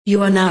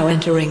You are now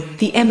entering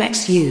the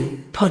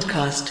MxU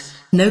podcast.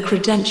 No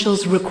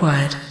credentials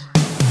required.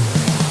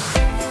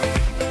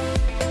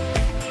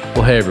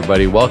 Well, hey,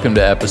 everybody. Welcome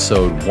to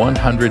episode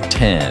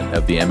 110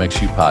 of the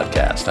MxU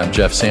podcast. I'm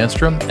Jeff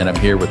Sandstrom, and I'm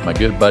here with my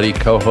good buddy,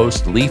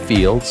 co-host Lee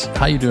Fields.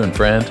 How you doing,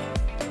 friend?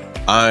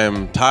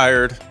 I'm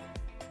tired,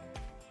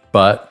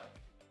 But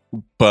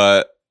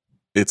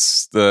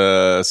it's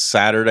the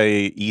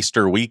Saturday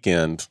Easter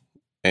weekend,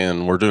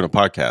 and we're doing a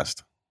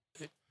podcast.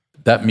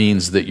 that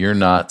means that you're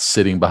not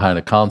sitting behind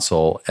a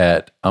console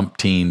at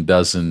umpteen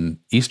dozen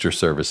Easter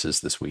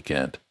services this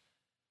weekend.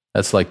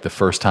 That's like the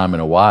first time in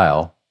a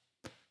while.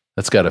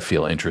 That's got to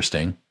feel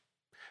interesting.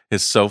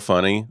 It's so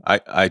funny.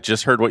 I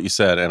just heard what you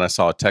said, and I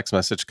saw a text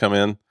message come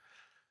in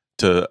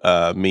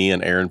to me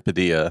and Aaron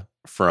Padilla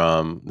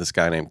from this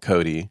guy named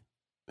Cody,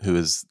 who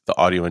is the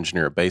audio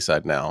engineer at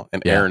Bayside now,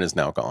 and Yeah. Aaron is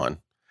now gone.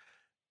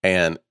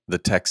 And the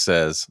text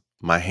says,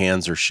 "My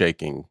hands are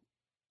shaking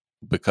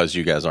because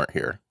you guys aren't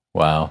here."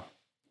 Wow.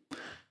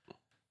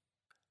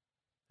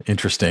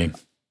 Interesting.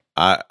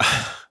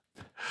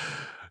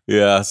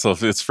 Yeah, so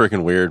it's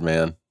freaking weird,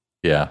 man.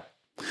 Yeah.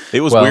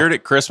 It was Well- weird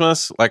at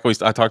Christmas, like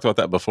I talked about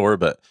that before,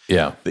 but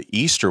Yeah. the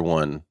Easter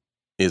one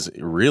is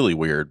really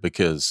weird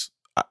because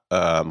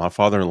my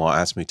father-in-law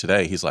asked me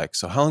today, he's like,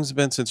 "So how long has it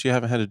been since you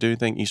haven't had to do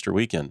anything Easter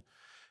weekend?"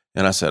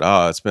 And I said,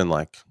 "Oh, it's been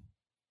like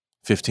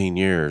 15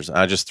 years.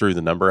 I just threw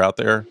the number out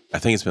there. I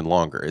think it's been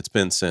longer. It's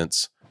been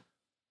since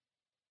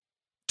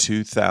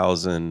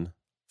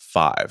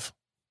 2005.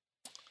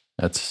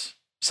 That's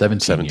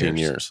 17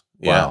 years.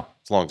 Yeah, Wow.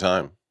 it's a long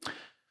time.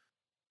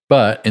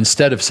 But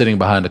instead of sitting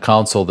behind a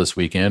console this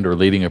weekend or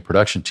leading a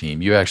production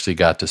team, you actually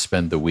got to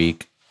spend the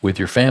week with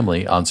your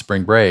family on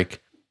spring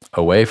break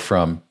away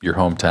from your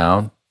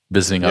hometown,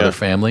 visiting other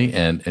family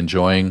and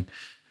enjoying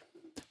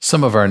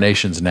some of our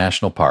nation's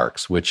national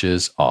parks, which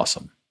is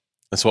awesome.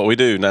 That's what we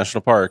do,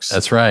 national parks.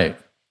 That's right.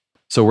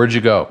 So where'd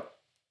you go?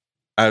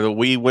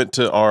 We went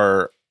to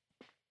our,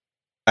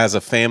 as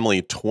a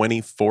family,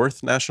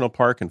 24th national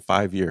park in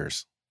 5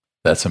 years.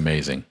 That's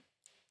amazing.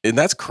 And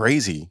that's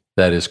crazy.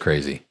 That is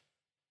crazy.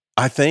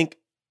 I think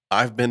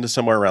I've been to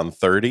somewhere around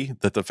 30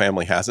 that the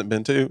family hasn't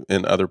been to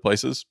in other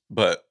places,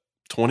 but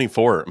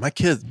 24. My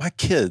kids have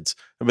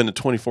been to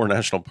 24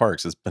 national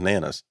parks. It's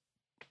bananas.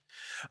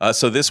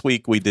 So this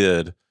week we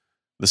did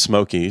the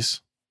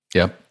Smokies,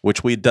 Yep.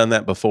 which we'd done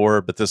that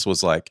before, but this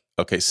was like,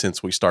 okay,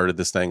 since we started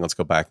this thing, let's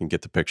go back and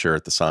get the picture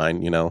at the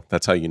sign. You know,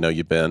 that's how you know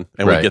you've been.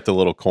 And Right. we get the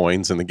little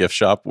coins in the gift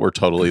shop. We're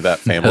totally that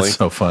family. That's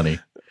so funny.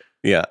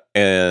 Yeah.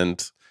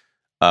 And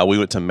we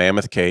went to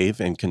Mammoth Cave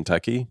in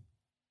Kentucky,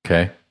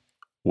 Okay.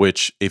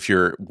 which if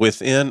you're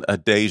within a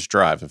day's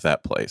drive of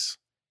that place,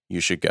 you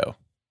should go.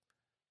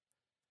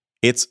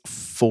 It's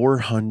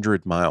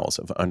 400 miles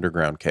of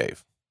underground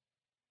cave.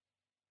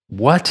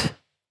 What?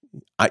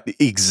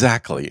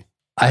 Exactly.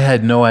 I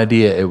had no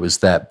idea it was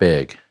that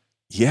big.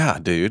 Yeah,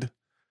 dude.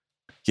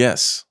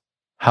 Yes.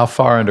 How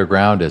far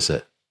underground is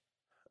it?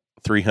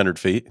 300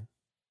 feet.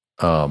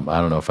 I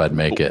don't know if I'd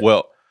make it.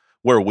 Well,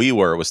 where we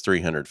were was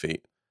 300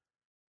 feet.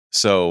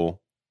 So,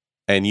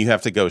 and you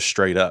have to go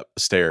straight up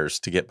stairs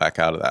to get back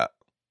out of that.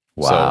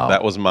 Wow. So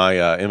that was my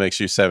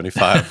MxU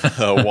 75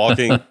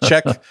 walking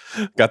check.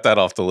 Got that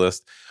off the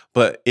list.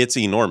 But it's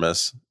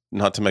enormous.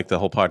 Not to make the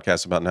whole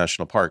podcast about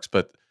national parks,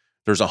 but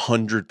there's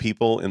 100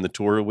 people in the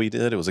tour we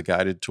did. It was a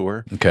guided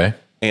tour. Okay.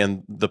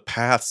 And the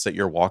paths that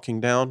you're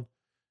walking down,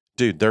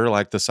 dude, they're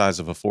like the size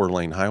of a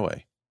 4-lane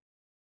highway.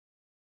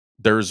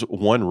 There's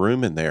one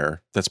room in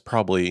there that's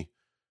probably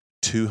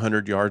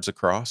 200 yards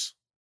across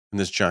in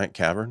this giant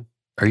cavern.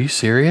 Are you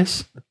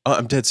serious?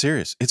 I'm dead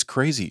serious. It's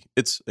crazy.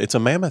 It's a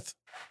mammoth.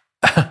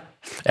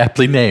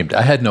 Aptly named.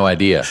 I had no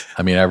idea.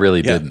 I mean, I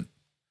really Yeah. didn't.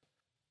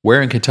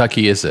 Where in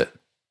Kentucky is it?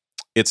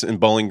 It's in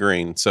Bowling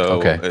Green. So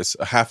Okay. it's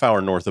a half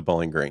hour north of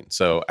Bowling Green.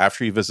 So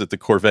after you visit the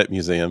Corvette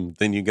Museum,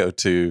 then you go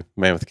to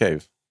Mammoth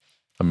Cave.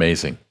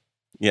 Amazing.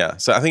 Yeah.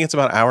 So I think it's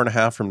about an hour and a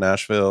half from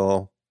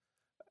Nashville,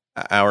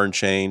 an hour and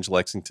change,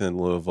 Lexington,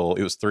 Louisville.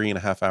 It was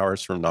 3.5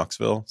 hours from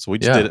Knoxville. So we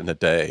just Yeah. did it in a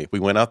day. We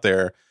went out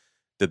there,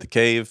 did the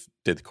cave,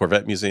 did the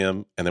Corvette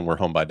Museum, and then we're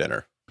home by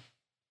dinner.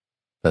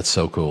 That's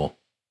so cool.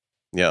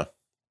 Yeah.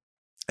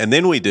 And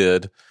then we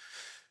did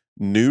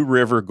New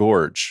River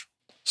Gorge.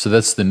 So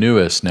that's the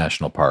newest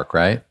national park,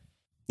 right?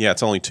 Yeah,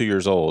 it's only 2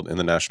 years old in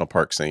the national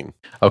park scene.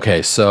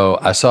 Okay, so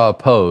I saw a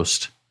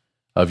post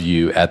of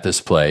you at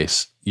this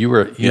place.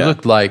 You Yeah.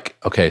 looked like,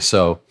 okay,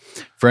 so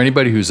for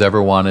anybody who's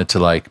ever wanted to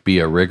like be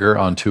a rigger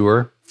on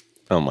tour,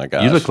 Oh my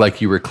gosh. you looked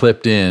like you were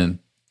clipped in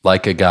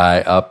like a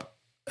guy up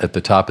at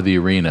the top of the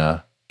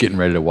arena getting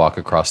ready to walk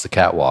across the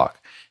catwalk,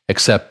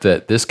 except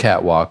that this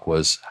catwalk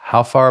was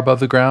how far above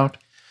the ground?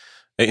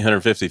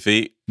 850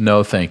 feet,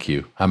 No, thank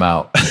you. I'm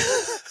out.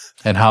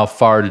 And how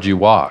far did you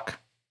walk?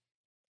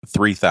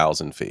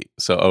 3,000 feet.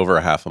 So over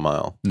a half a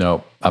mile.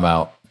 No, I'm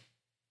out.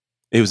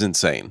 It was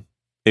insane.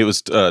 It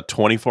was a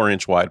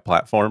 24-inch wide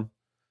platform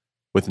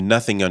with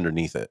nothing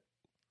underneath it.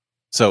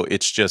 So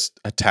it's just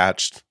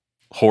attached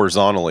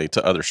horizontally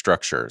to other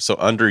structure. So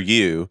under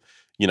you,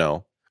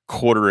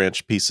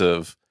 1/4-inch piece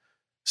of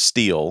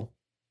steel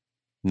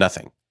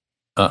Nothing.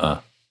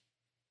 And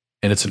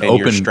it's an And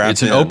you're open, strapped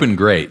it's an in. open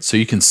grate. So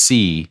you can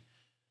see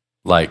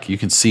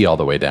all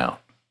the way down.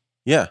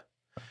 Yeah.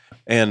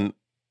 And,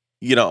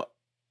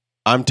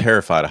 I'm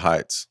terrified of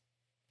heights.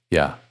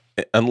 Yeah.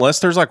 Unless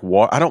there's like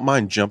water. I don't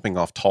mind jumping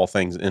off tall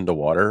things into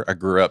water. I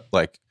grew up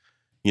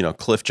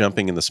cliff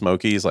jumping in the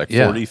Smokies,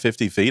 40,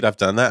 50 feet. I've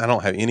done that. I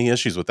don't have any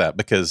issues with that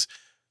because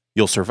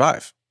you'll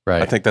survive.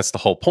 Right. I think that's the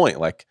whole point.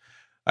 Like,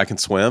 I can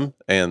swim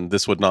and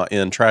this would not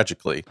end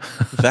tragically.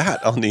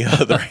 That, on the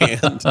other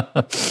hand,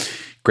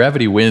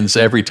 gravity wins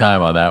every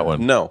time on that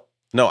one. No,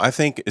 I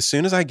think as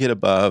soon as I get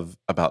above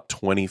about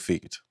 20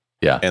 feet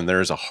and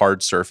there's a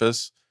hard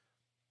surface,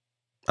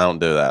 I don't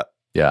do that.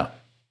 Yeah.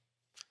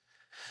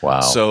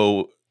 Wow.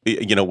 So,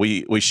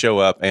 we show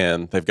up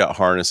and they've got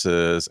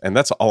harnesses, and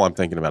that's all I'm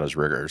thinking about is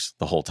riggers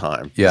the whole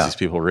time. Yeah. These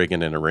people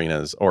rigging in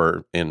arenas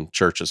or in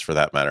churches for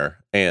that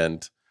matter.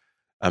 And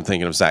I'm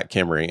thinking of Zach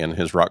Kimmery and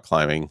his rock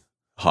climbing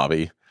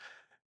hobby.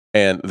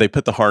 And they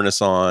put the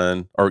harness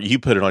on, or you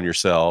put it on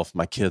yourself.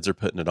 My kids are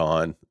putting it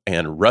on.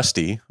 And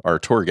Rusty, our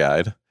tour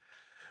guide,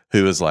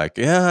 who is like,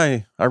 yeah,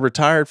 I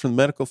retired from the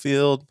medical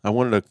field. I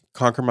wanted to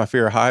conquer my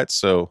fear of heights.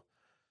 So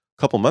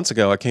a couple months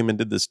ago, I came and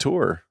did this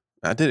tour.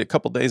 I did it a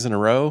couple days in a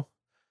row.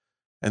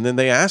 And then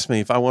they asked me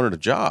if I wanted a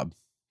job.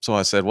 So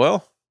I said,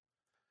 well,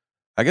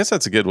 I guess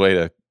that's a good way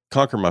to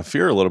conquer my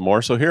fear a little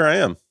more. So here I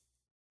am.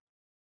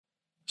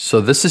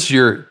 So this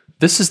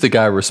is the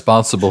guy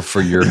responsible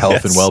for your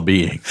health and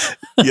well-being.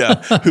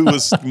 Yeah. Who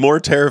was more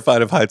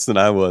terrified of heights than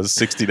I was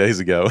 60 days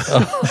ago.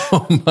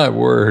 Oh, my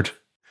word.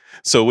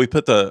 So we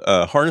put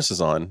the harnesses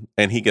on,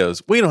 and he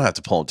goes, we don't have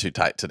to pull them too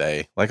tight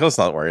today. Let's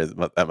not worry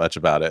that much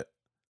about it.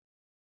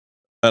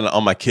 And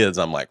on my kids,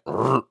 I'm like,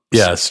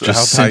 yes,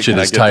 just cinch it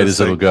as tight as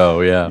it'll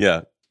go. Yeah.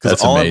 Yeah.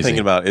 Because all I'm thinking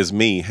about is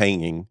me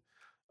hanging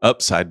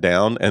upside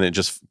down and it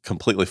just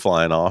completely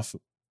flying off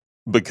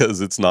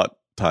because it's not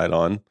tied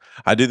on.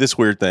 I do this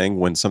weird thing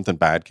when something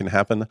bad can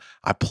happen.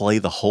 I play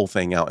the whole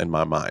thing out in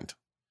my mind,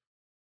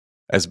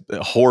 as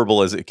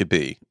horrible as it could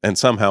be. And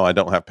somehow I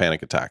don't have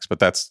panic attacks, but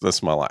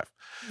that's my life.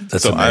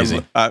 That's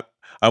amazing.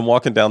 I'm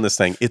walking down this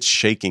thing. It's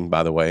shaking,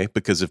 by the way,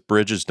 because if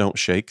bridges don't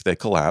shake, they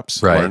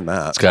collapse. Right. Learn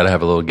that. It's got to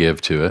have a little give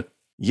to it.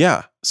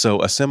 Yeah.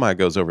 So a semi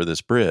goes over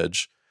this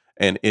bridge,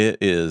 and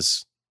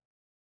it's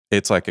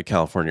like a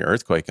California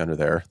earthquake under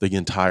there.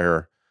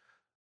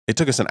 It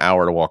took us an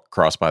hour to walk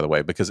across, by the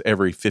way, because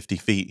every 50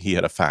 feet he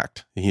had a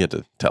fact he had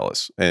to tell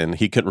us, and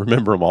he couldn't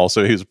remember them all,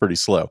 so he was pretty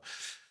slow.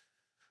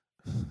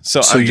 So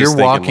I'm you're just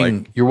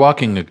walking. You're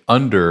walking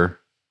under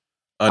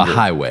a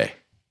highway.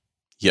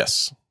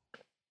 Yes.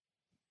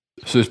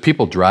 So there's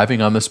people driving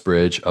on this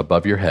bridge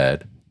above your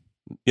head.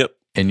 Yep.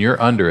 And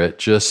you're under it.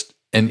 Just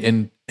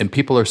and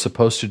people are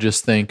supposed to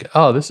just think,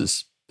 oh, this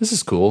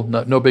is cool.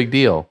 No big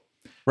deal.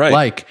 Right.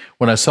 Like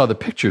when I saw the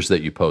pictures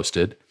that you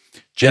posted,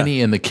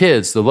 Jenny and the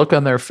kids, the look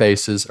on their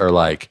faces are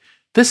like,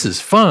 this is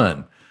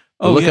fun.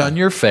 The look on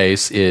your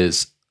face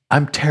is,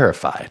 I'm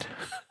terrified.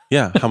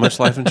 Yeah. How much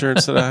life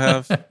insurance did I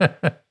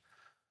have?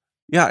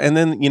 Yeah. And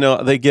then,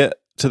 they get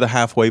to the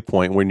halfway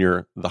point when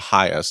you're the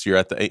highest, you're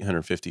at the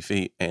 850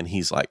 feet. And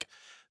he's like,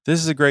 this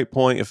is a great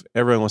point if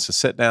everyone wants to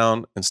sit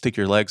down and stick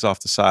your legs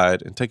off the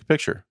side and take a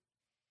picture.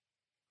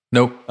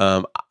 Nope.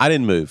 I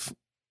didn't move.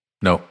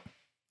 Nope.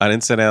 I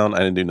didn't sit down. I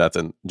didn't do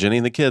nothing. Jenny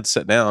and the kids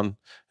sat down,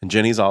 and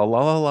Jenny's all la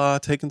la la,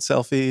 taking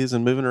selfies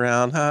and moving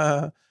around.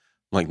 Ha. I'm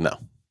like, no,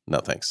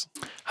 thanks.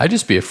 I'd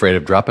just be afraid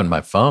of dropping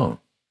my phone.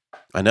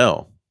 I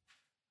know.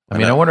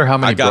 I wonder how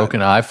many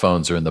broken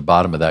iPhones are in the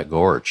bottom of that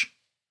gorge.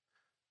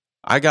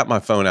 I got my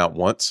phone out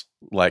once.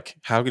 Like,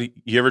 how could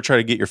you ever try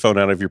to get your phone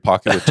out of your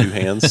pocket with two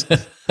hands?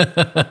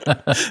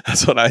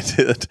 That's what I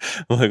did.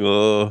 I'm like,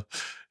 oh,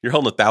 you're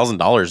holding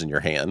 $1,000 in your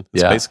hand.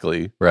 It's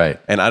basically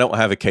right. And I don't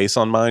have a case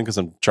on mine because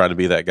I'm trying to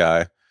be that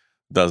guy.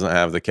 Doesn't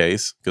have the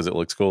case because it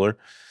looks cooler.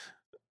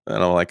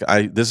 And I'm like,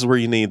 this is where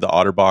you need the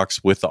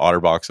OtterBox with the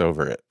OtterBox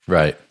over it.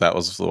 Right. That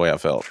was the way I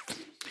felt.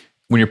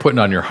 When you're putting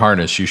on your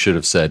harness, you should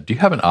have said, do you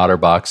have an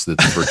OtterBox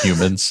that's for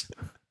humans?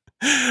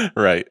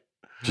 Right.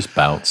 Just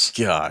bounce.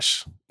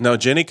 Gosh. No,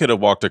 Jenny could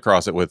have walked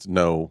across it with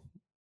no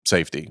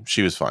safety.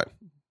 She was fine.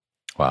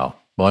 Wow.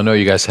 Well, I know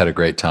you guys had a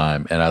great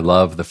time, and I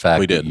love the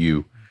fact that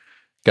you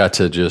got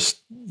to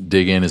just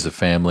dig in as a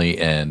family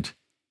and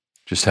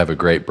just have a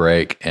great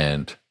break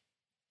and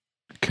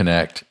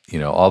connect,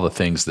 all the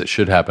things that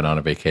should happen on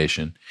a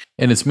vacation.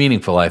 And it's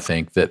meaningful, I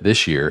think, that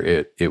this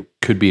year it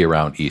could be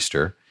around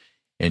Easter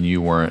and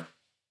you weren't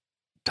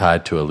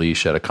tied to a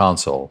leash at a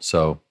console.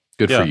 So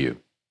good for you.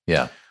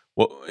 Yeah.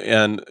 Well,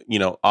 and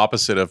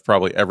opposite of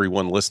probably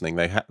everyone listening,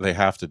 they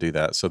have to do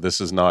that. So this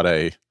is not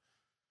I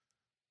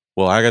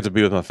got to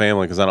be with my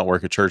family because I don't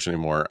work at church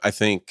anymore. I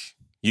think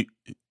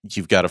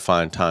you've got to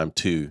find time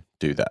to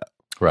do that.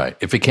 Right.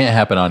 If it can't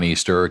happen on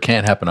Easter or it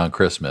can't happen on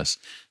Christmas,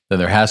 then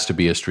there has to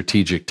be a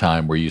strategic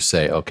time where you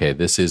say, okay,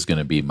 this is going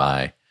to be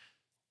my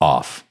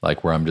off,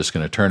 like where I'm just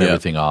going to turn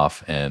everything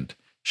off and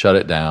shut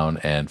it down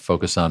and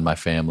focus on my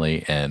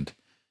family and,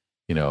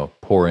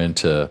 pour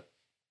into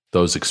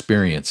those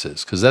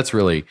experiences. Because that's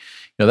really,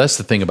 that's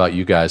the thing about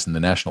you guys in the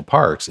national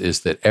parks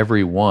is that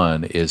every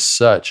one is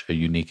such a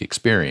unique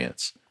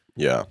experience.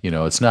 Yeah.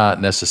 It's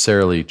not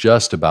necessarily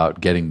just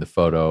about getting the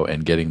photo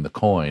and getting the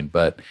coin,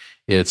 but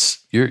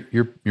it's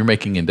you're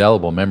making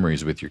indelible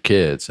memories with your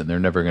kids, and they're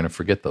never going to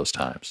forget those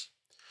times.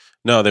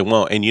 No, they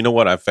won't. And you know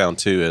what I've found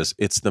too is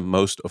it's the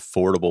most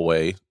affordable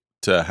way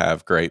to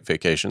have great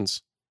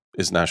vacations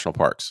is national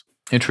parks.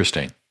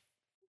 Interesting.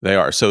 They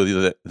are. So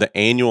the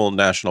annual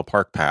national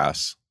park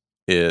pass,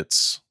 I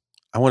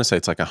want to say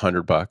it's like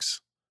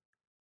 $100,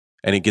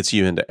 and it gets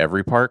you into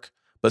every park.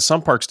 But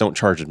some parks don't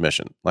charge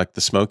admission, like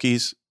the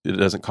Smokies. It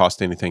doesn't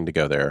cost anything to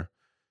go there.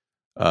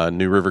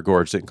 New River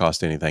Gorge didn't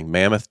cost anything.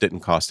 Mammoth didn't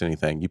cost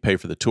anything. You pay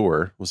for the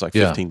tour. It was like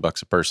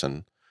 $15 a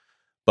person.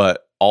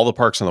 But all the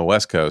parks on the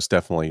West Coast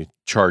definitely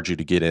charge you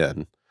to get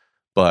in.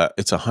 But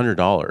it's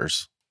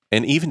 $100.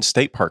 And even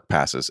state park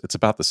passes, it's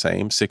about the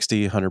same,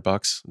 $60,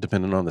 $100,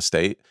 depending on the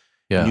state.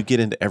 Yeah. And you get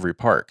into every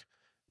park.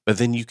 But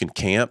then you can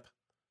camp.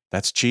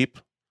 That's cheap.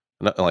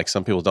 Like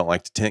some people don't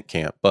like to tent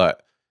camp.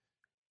 But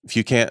if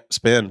you can't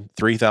spend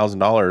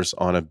 $3,000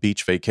 on a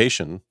beach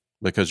vacation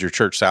because your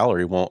church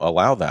salary won't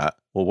allow that,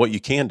 well, what you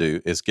can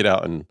do is get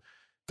out in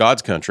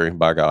God's country,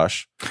 by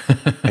gosh,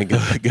 and go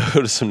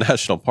to some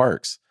national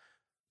parks.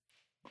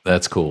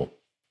 That's cool.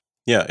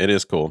 Yeah, it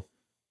is cool.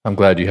 I'm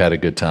glad you had a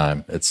good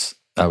time.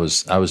 I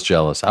was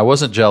jealous. I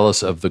wasn't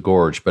jealous of the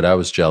gorge, but I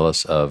was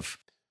jealous of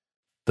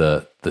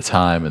the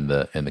time and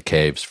the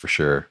caves for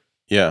sure.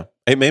 Yeah.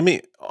 It made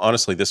me,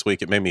 honestly, this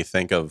week, it made me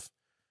think of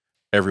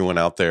everyone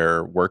out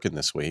there working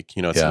this week.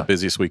 It's the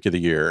busiest week of the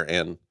year.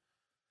 And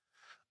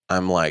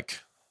I'm like,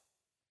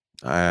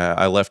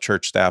 I left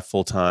church staff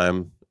full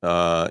time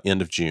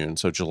end of June,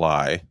 so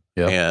July.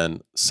 Yep.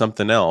 And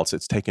something else,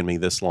 it's taken me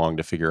this long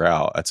to figure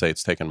out. I'd say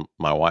it's taken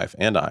my wife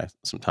and I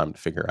some time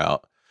to figure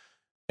out.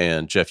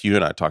 And Jeff, you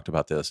and I talked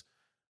about this.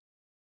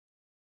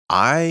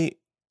 I've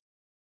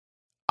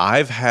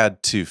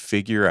had to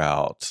figure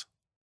out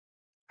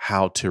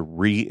how to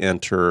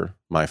re-enter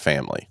my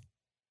family.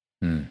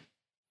 And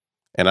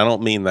I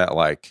don't mean that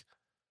like,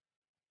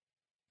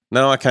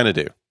 no, I kind of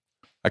do.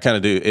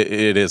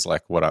 It is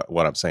like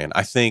what I'm saying.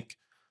 I think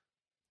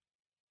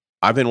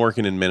I've been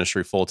working in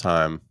ministry full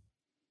time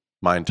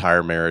my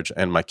entire marriage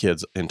and my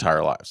kids'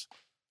 entire lives.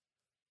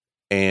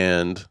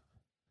 And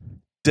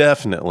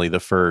definitely the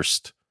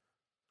first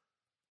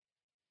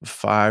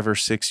 5 or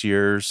 6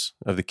 years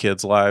of the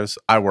kids' lives,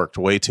 I worked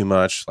way too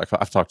much. Like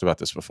I've talked about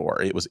this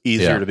before. It was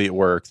easier to be at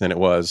work than it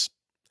was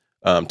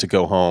to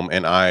go home.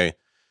 And I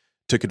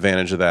took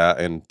advantage of that.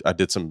 And I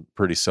did some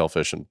pretty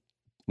selfish and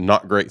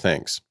not great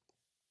things.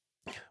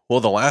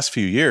 Well, the last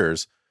few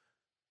years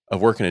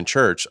of working in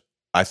church,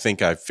 I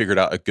think I figured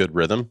out a good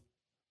rhythm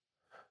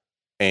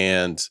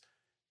and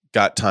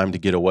got time to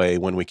get away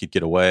when we could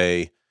get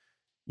away.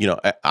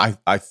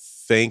 I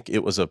think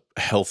it was a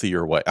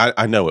healthier way.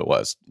 I know it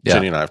was. Yeah.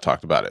 Jenny and I have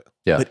talked about it.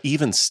 Yeah. But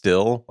even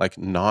still, like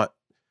not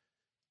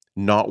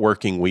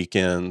working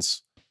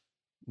weekends,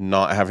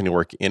 not having to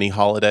work any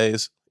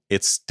holidays,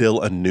 it's still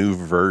a new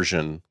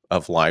version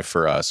of life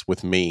for us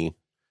with me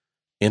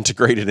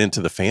integrated into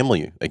the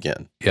family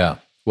again. Yeah.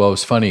 Well, it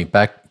was funny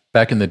back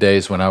in the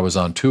days when I was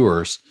on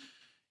tours,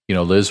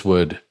 Liz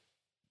would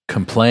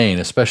complain,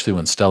 especially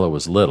when Stella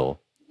was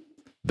little,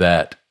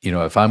 that,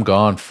 if I'm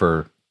gone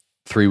for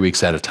 3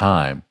 weeks at a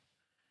time,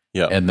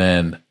 and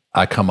then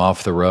I come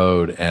off the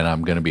road and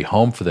I'm going to be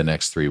home for the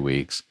next 3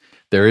 weeks,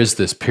 there is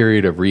this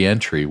period of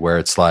reentry where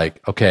it's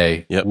like,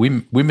 okay,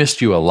 we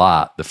missed you a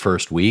lot the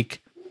first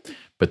week,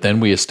 but then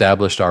we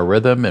established our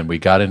rhythm and we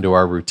got into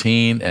our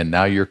routine, and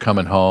now you're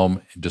coming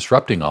home and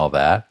disrupting all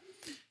that.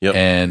 Yep.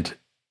 And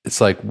it's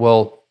like,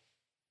 well,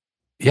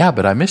 yeah,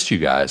 but I missed you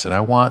guys and I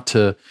want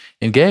to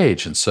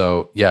engage. And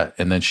so,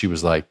 and then she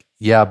was like,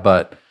 yeah,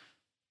 but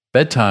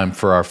bedtime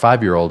for our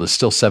 5-year-old is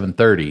still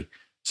 7:30.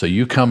 So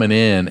you coming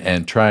in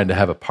and trying to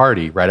have a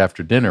party right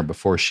after dinner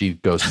before she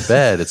goes to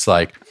bed, it's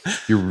like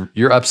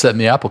you're upsetting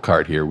the apple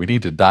cart here. We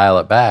need to dial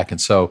it back.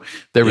 And so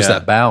there was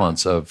that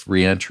balance of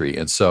reentry.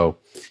 And so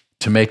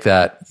to make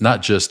that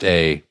not just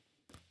an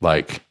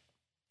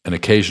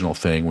occasional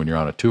thing when you're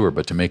on a tour,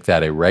 but to make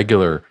that a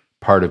regular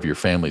part of your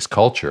family's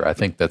culture, I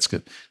think that's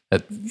good.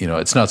 That,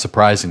 it's not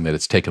surprising that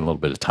it's taken a little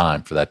bit of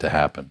time for that to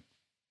happen.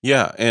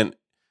 Yeah. And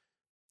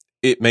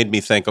it made me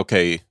think,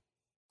 okay,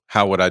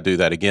 how would I do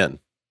that again?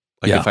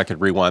 Like if I could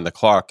rewind the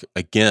clock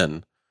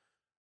again.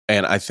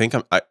 And I think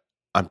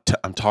I'm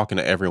talking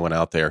to everyone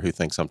out there who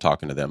thinks I'm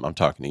talking to them. I'm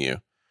talking to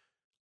you.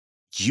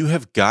 You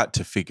have got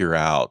to figure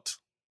out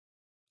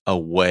a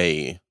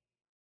way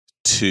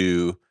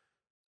to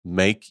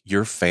make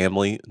your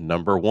family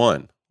number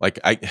one. Like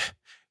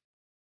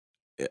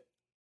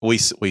we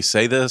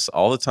say this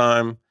all the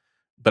time,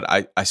 but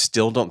I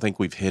still don't think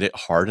we've hit it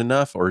hard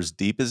enough or as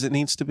deep as it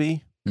needs to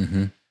be.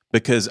 Mm-hmm.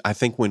 Because I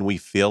think when we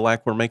feel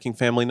like we're making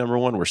family number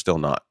one, we're still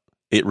not.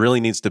 It really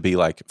needs to be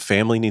like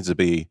family needs to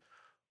be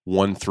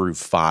 1 through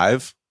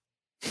 5.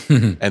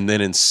 And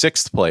then in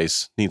 6th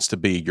place needs to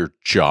be your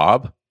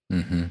job.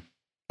 Mm-hmm.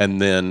 And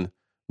then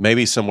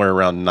maybe somewhere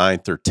around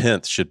 9th or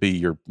 10th should be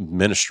your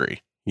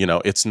ministry.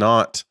 It's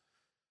not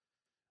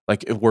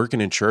like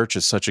working in church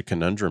is such a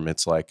conundrum.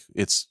 It's like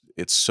it's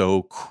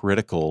so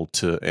critical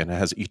to and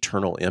has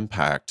eternal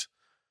impact,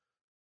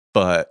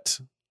 but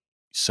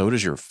so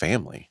does your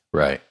family.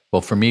 Right.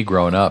 Well, for me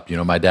growing up,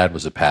 my dad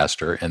was a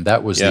pastor, and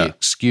that was the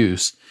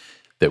excuse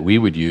that we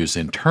would use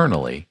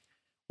internally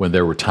when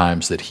there were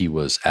times that he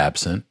was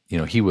absent.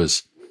 He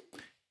was,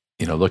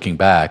 looking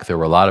back, there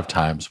were a lot of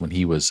times when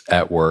he was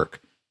at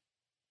work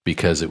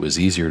because it was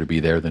easier to be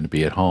there than to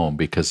be at home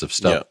because of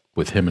stuff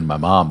with him and my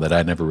mom that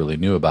I never really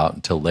knew about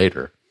until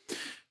later.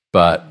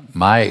 But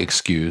my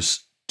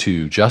excuse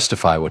to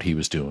justify what he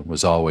was doing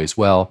was always,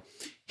 well,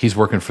 he's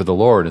working for the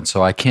Lord, and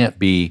so I can't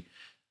be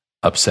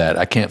upset.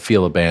 I can't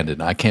feel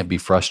abandoned. I can't be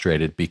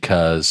frustrated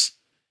because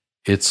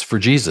it's for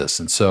Jesus.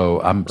 And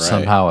so I'm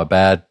somehow a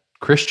bad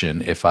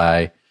Christian if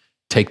I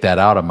take that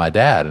out on my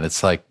dad. And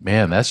it's like,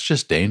 man, that's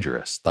just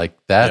dangerous. Like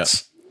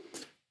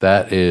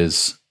that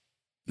is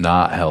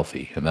not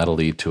healthy. And that'll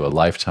lead to a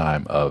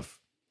lifetime of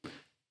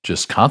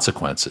just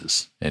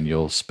consequences. And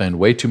you'll spend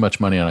way too much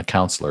money on a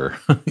counselor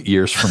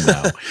years from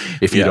now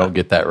if you don't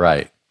get that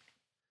right.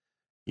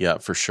 Yeah,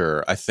 for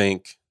sure. I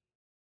think,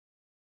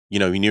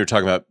 when you were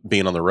talking about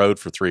being on the road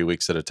for 3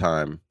 weeks at a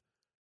time,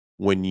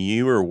 when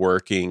you are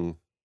working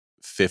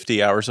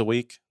 50 hours a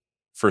week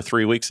for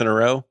 3 weeks in a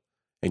row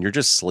and you're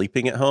just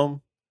sleeping at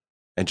home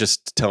and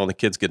just telling the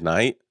kids good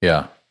night.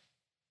 Yeah.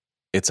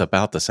 It's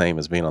about the same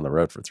as being on the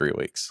road for 3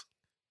 weeks.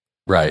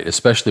 Right.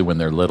 Especially when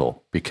they're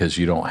little, because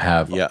you don't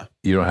have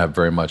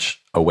very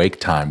much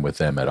awake time with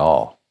them at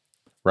all.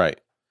 Right.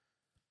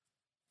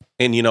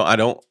 And, I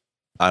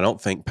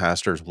don't think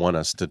pastors want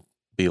us to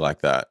be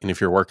like that. And if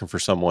you're working for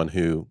someone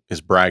who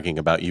is bragging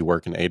about you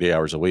working 80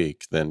 hours a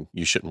week, then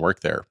you shouldn't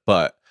work there.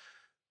 But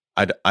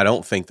I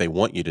don't think they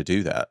want you to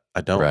do that.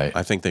 I don't. Right.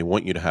 I think they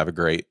want you to have a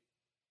great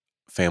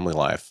family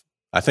life.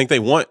 I think they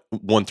want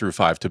 1 through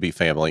 5 to be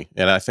family,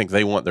 and I think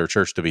they want their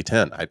church to be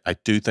 10. I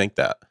do think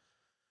that.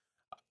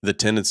 The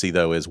tendency,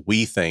 though, is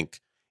we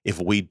think if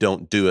we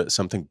don't do it,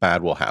 something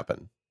bad will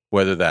happen,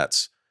 whether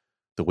that's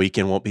the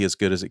weekend won't be as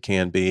good as it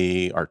can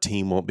be. Our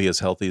team won't be as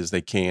healthy as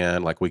they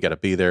can. Like, we got to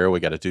be there. We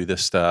got to do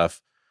this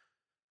stuff.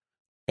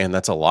 And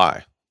that's a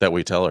lie that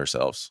we tell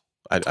ourselves.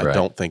 I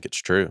don't think it's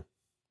true.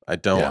 I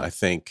don't. Yeah. I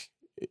think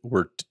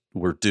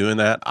we're doing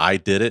that. I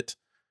did it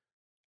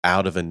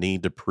out of a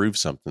need to prove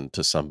something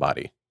to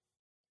somebody.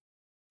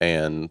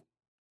 And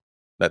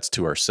that's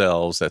to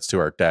ourselves. That's to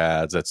our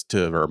dads. That's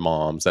to our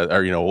moms. That,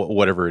 or,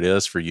 whatever it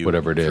is for you.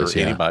 Whatever it is, for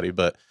anybody.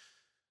 But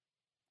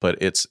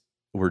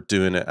we're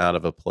doing it out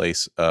of a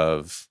place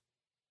of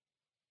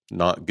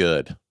not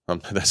good.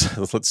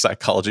 That's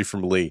psychology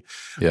from Lee.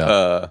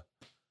 Yeah.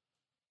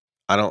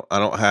 I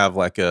don't have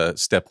like a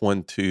step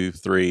 1, 2,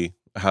 3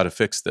 how to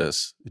fix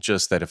this. It's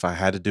just that if I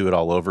had to do it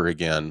all over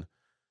again,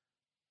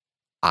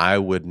 I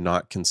would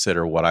not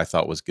consider what I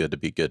thought was good to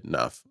be good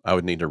enough. I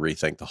would need to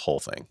rethink the whole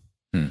thing.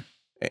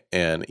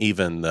 And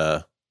even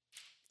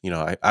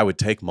I would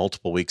take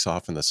multiple weeks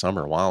off in the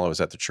summer while I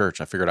was at the church.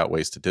 I figured out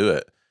ways to do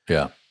it.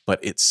 Yeah. But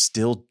it's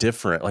still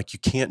different. Like, you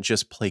can't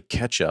just play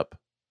catch up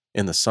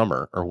in the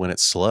summer or when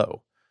it's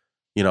slow.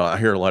 I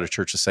hear a lot of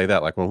churches say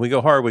that, like, when we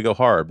go hard, we go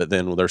hard. But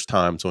then there's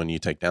times when you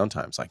take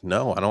downtime. It's like,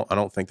 no, I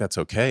don't think that's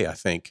okay. I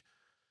think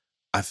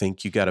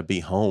you got to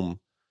be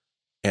home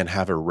and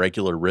have a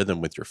regular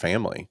rhythm with your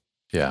family.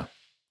 Yeah.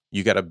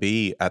 You got to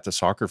be at the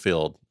soccer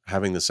field,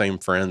 having the same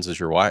friends as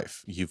your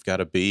wife. You've got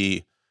to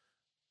be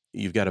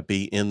in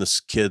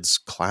the kids'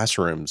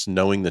 classrooms,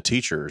 knowing the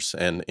teachers,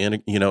 and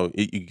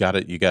you got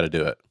to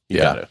do it. You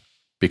got to.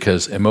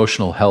 Because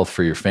emotional health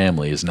for your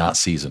family is not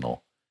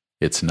seasonal.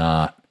 It's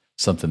not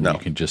something that you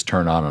can just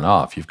turn on and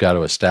off. You've got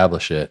to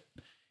establish it.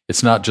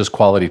 It's not just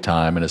quality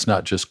time, and it's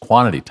not just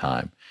quantity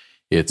time.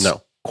 It's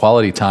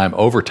quality time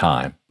over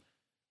time,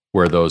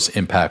 where those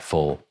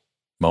impactful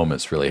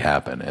moments really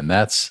happen. And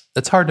that's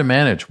hard to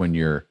manage when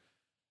you're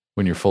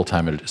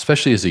full-time,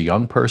 especially as a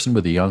young person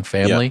with a young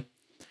family.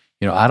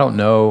 Yeah. I don't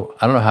know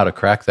how to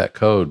crack that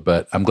code,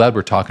 but I'm glad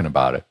we're talking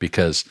about it,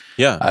 because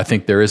I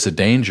think there is a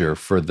danger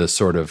for the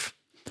sort of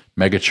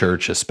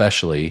megachurch,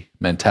 especially,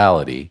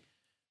 mentality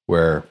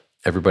where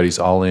everybody's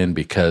all in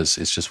because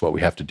it's just what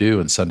we have to do,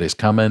 and Sunday's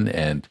coming,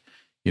 and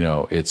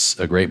it's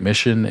a great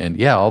mission,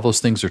 and all those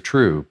things are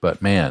true.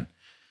 But man,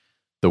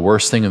 the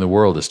worst thing in the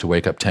world is to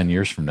wake up 10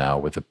 years from now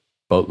with a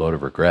boatload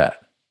of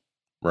regret.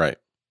 Right.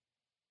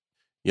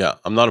 Yeah,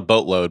 I'm not a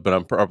boatload, but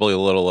I'm probably a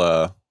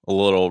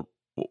little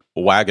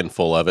wagon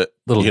full of it.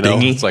 Little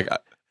dinghy. It's like, a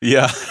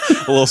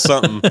little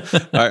something.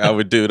 I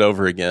would do it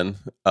over again.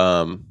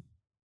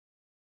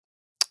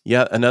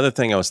 Another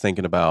thing I was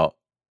thinking about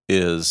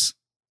is,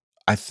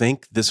 I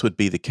think this would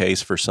be the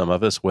case for some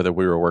of us, whether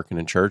we were working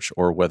in church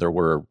or whether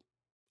we're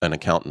an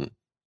accountant.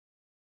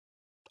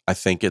 I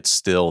think it's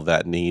still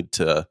that need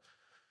to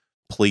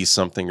please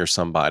something or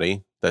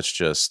somebody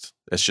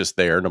it's just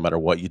there no matter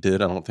what you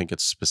did. I don't think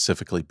it's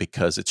specifically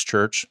because it's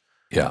church.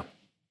 Yeah.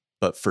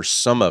 But for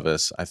some of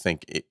us, I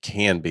think it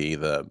can be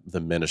the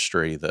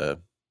ministry, the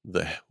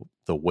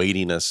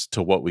weightiness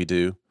to what we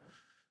do.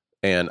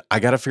 And I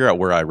got to figure out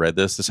where I read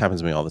this. This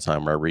happens to me all the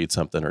time where I read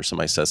something or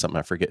somebody says something.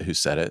 I forget who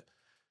said it.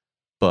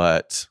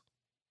 But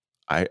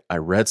I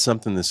read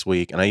something this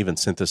week, and I even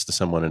sent this to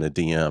someone in a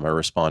DM. I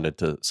responded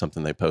to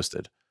something they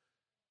posted.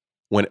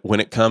 When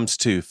it comes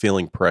to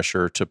feeling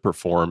pressure to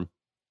perform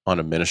on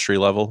a ministry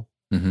level,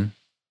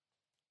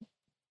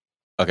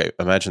 okay,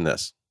 imagine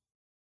this.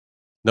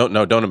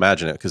 No, don't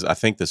imagine it, because I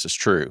think this is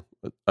true.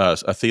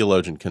 A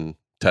theologian can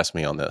test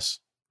me on this,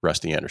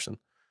 Rusty Anderson.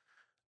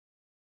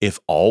 If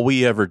all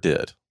we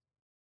did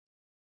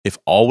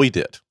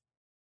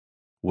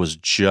was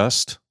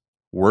just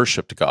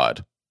worshiped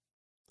God,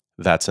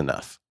 that's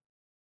enough.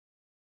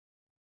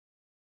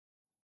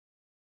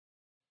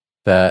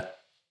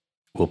 That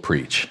will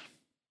preach.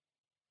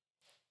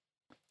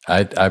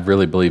 I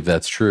really believe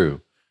that's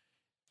true.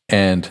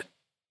 And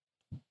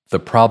the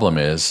problem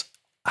is,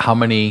 how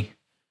many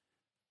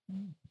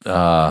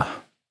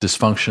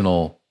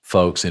dysfunctional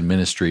folks in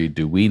ministry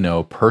do we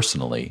know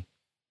personally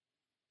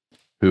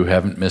who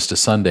haven't missed a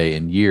Sunday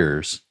in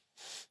years,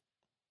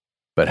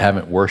 but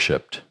haven't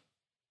worshiped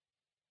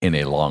in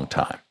a long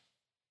time?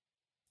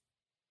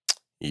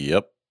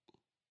 Yep.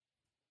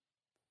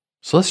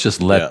 So let's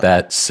just let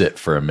that sit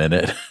for a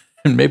minute,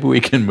 and maybe we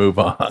can move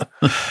on.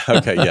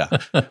 Okay, yeah.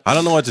 I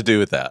don't know what to do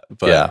with that,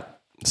 but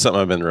something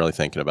I've been really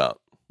thinking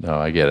about. No,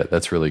 I get it.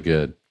 That's really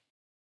good.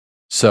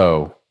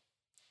 So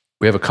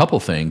we have a couple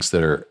things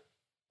that are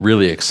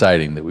really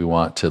exciting that we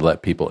want to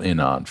let people in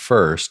on.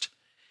 First,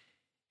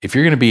 if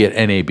you're going to be at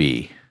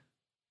NAB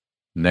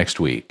next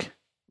week.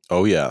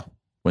 Oh, yeah.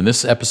 When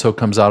this episode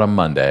comes out on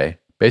Monday,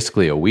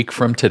 basically a week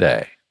from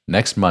today,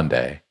 next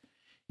Monday,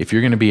 if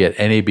you're going to be at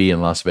NAB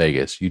in Las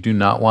Vegas, you do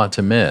not want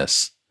to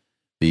miss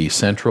the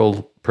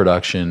Central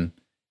Production,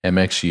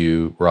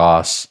 MxU,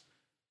 Ross,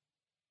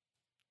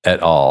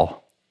 et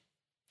al.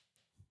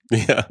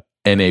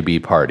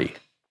 NAB party.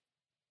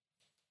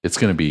 It's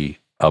going to be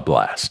a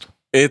blast.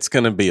 It's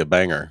going to be a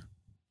banger.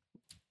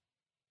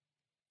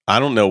 I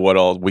don't know what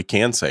all we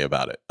can say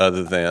about it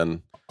other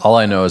than... All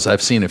I know is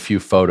I've seen a few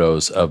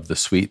photos of the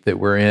suite that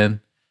we're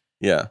in.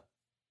 Yeah.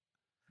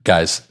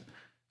 Guys,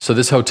 so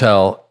this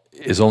hotel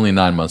is only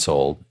 9 months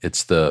old.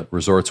 It's the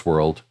Resorts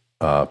World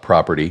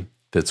property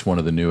that's one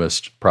of the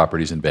newest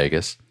properties in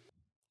Vegas.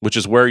 Which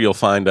is where you'll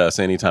find us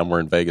anytime we're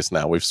in Vegas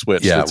now. We've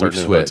switched. Yeah, it's we've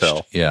switched.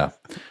 Hotel. Yeah.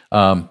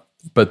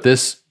 But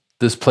this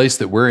place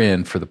that we're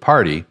in for the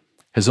party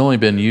has only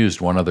been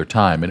used one other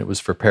time, and it was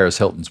for Paris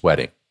Hilton's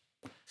wedding.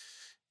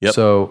 Yep.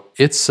 So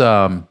it's,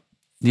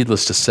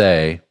 needless to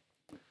say,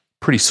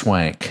 pretty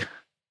swank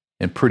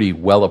and pretty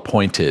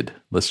well-appointed.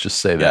 Let's just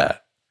say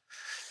that.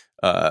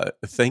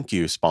 Thank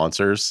you,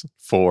 sponsors,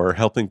 for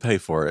helping pay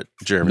for it.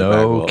 Jeremy No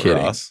Bagwell,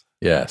 kidding. Ross.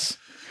 Yes.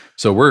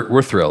 So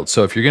we're thrilled.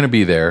 So if you're going to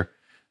be there,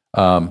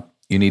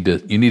 you need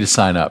to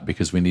sign up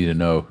because we need to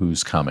know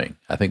who's coming.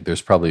 I think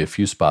there's probably a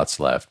few spots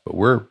left, but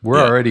we're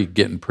already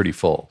getting pretty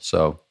full.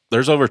 So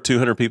there's over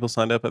 200 people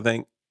signed up. I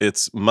think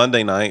it's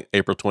Monday night,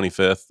 April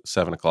 25th,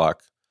 7:00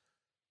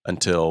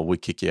 until we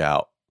kick you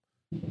out.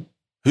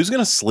 Who's going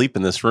to sleep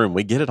in this room?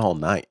 We get it all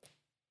night.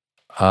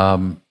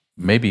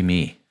 Maybe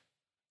me.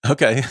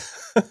 Okay.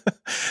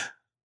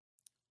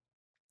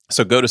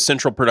 So go to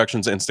Central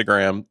Productions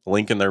Instagram,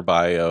 link in their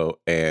bio,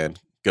 and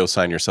go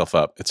sign yourself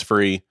up. It's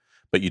free,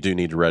 but you do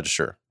need to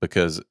register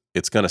because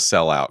it's going to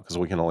sell out because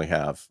we can only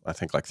have, I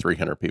think, like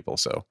 300 people.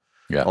 So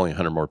only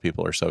 100 more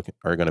people or so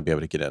are going to be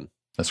able to get in.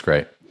 That's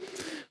great.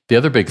 The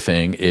other big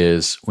thing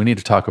is we need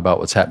to talk about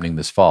what's happening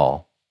this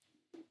fall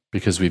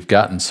because we've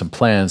gotten some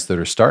plans that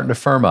are starting to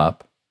firm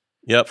up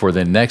for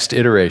the next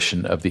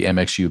iteration of the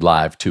MxU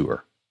Live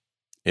Tour.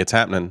 It's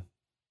happening.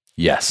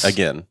 Yes.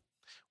 Again,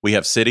 we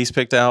have cities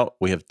picked out.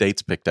 We have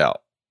dates picked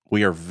out.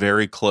 We are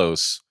very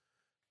close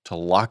to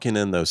locking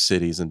in those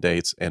cities and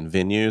dates and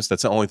venues.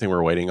 That's the only thing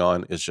we're waiting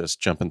on is just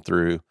jumping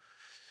through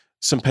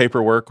some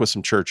paperwork with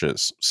some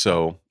churches.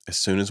 So as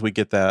soon as we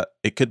get that,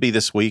 it could be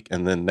this week.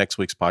 And then next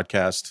week's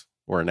podcast,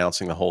 we're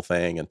announcing the whole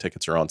thing and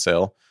tickets are on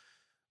sale.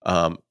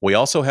 We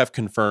also have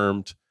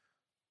confirmed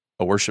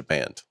a worship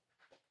band.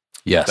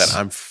 Yes. That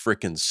I'm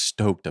freaking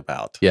stoked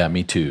about. Yeah,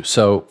 me too.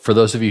 So for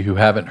those of you who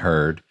haven't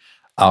heard,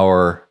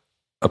 our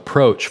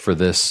approach for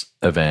this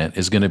event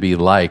is going to be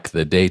like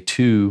the day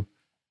 2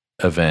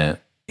 event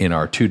in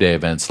our 2-day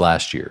events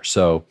last year.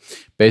 So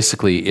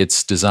basically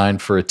it's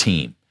designed for a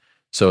team.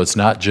 So it's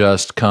not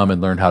just come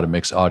and learn how to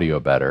mix audio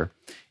better.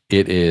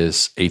 It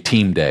is a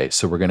team day.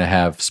 So we're going to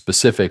have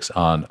specifics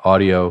on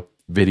audio,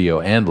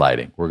 video, and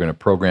lighting. We're going to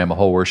program a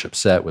whole worship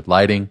set with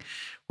lighting.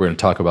 We're going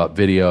to talk about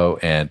video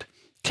and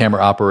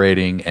camera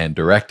operating and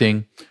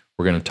directing.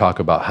 We're going to talk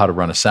about how to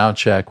run a sound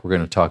check. We're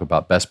going to talk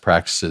about best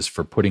practices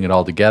for putting it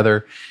all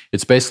together.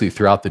 It's basically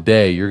throughout the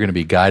day, you're going to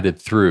be guided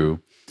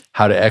through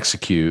how to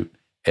execute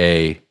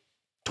a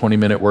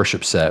 20-minute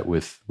worship set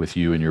with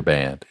you and your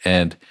band.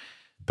 And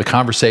the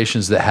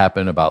conversations that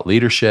happen about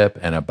leadership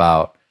and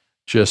about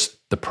just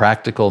the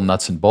practical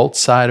nuts and bolts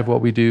side of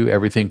what we do,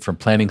 everything from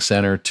planning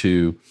center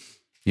to,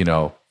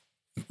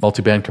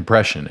 multi-band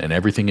compression and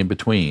everything in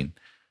between.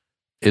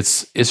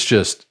 It's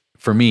just,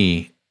 for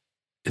me,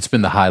 it's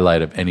been the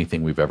highlight of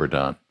anything we've ever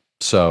done.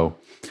 So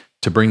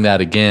to bring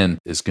that again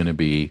is going to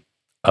be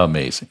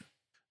amazing.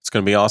 It's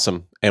going to be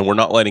awesome. And we're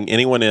not letting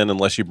anyone in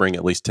unless you bring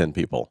at least 10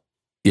 people.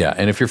 Yeah.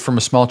 And if you're from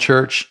a small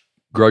church,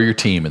 grow your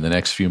team in the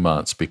next few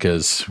months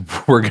because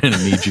we're going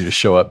to need you to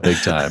show up big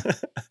time.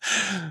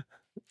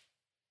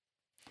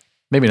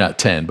 Maybe not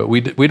 10, but we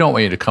don't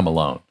want you to come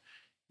alone.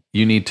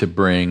 You need to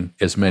bring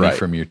as many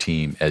from your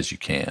team as you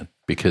can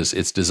because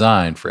it's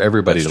designed for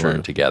everybody to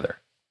learn together.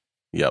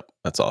 Yep.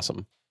 That's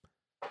awesome.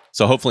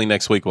 So hopefully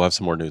next week we'll have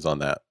some more news on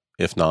that.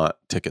 If not,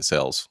 ticket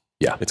sales.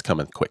 Yeah. It's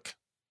coming quick.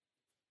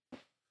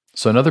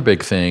 So another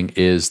big thing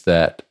is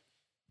that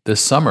this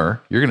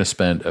summer, you're going to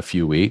spend a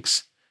few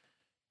weeks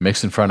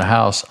mixing front of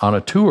house on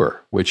a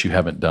tour, which you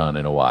haven't done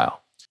in a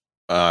while.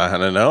 I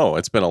don't know.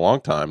 It's been a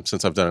long time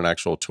since I've done an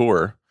actual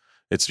tour.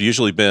 It's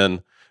usually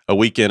been a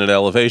weekend at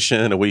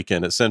Elevation, a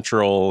weekend at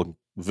Central,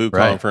 VU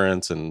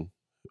Conference, and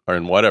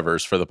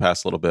whatever's for the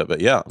past little bit.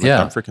 But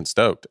I'm freaking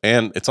stoked.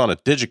 And it's on a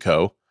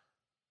Digico.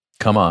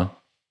 Come on.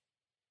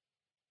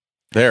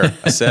 There,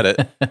 I said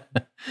it.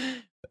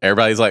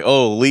 Everybody's like,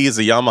 oh, Lee is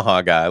a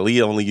Yamaha guy.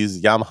 Lee only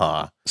uses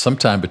Yamaha.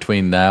 Sometime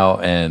between now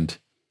and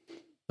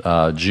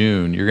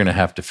June, you're going to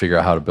have to figure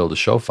out how to build a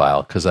show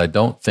file because I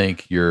don't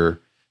think your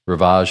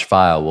Rivage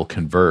file will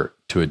convert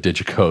to a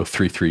Digico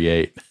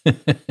 338.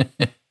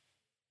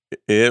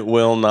 It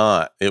will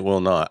not. It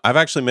will not. I've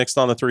actually mixed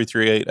on the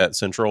 338 at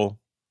Central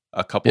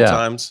a couple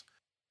times.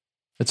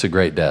 It's a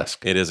great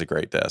desk. It is a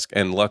great desk.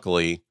 And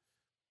luckily,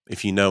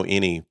 if you know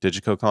any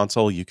Digico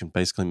console, you can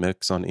basically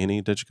mix on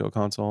any Digico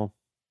console.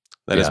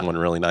 That is one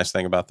really nice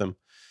thing about them.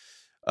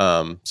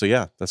 So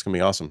that's going to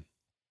be awesome.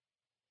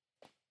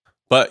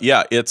 But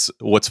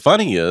what's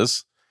funny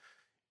is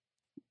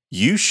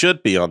you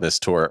should be on this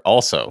tour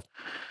also.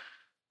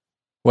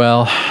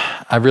 Well,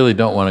 I really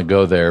don't want to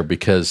go there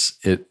because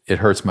it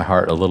hurts my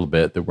heart a little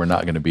bit that we're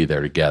not going to be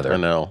there together. I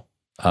know.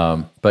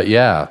 But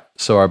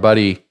so our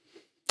buddy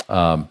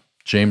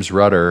James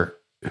Rudder,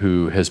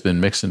 who has been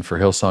mixing for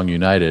Hillsong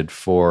United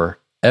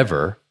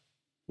forever,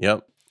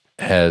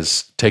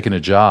 has taken a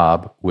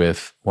job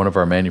with one of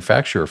our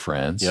manufacturer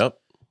friends. Yep.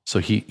 So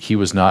he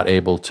was not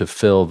able to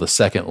fill the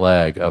second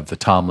leg of the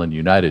Tomlin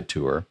United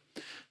tour.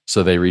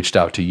 So they reached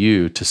out to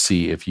you to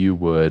see if you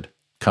would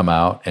come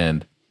out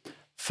and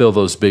fill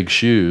those big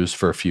shoes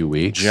for a few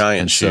weeks.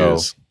 Giant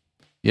shoes.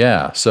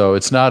 So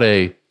it's not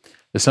a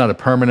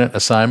permanent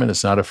assignment.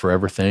 It's not a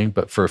forever thing,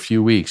 but for a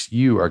few weeks,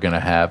 you are going to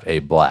have a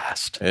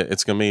blast.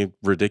 It's going to be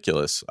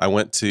ridiculous. I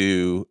went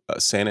to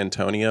San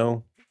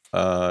Antonio.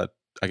 I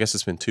guess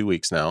it's been 2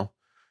 weeks now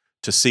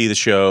to see the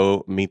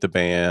show, meet the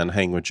band,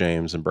 hang with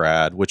James and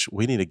Brad, which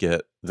we need to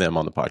get them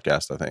on the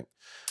podcast, I think.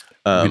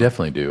 We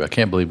definitely do. I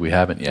can't believe we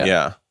haven't yet.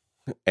 Yeah.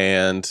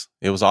 And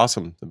it was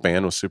awesome. The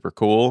band was super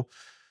cool.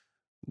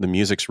 The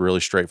music's really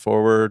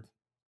straightforward.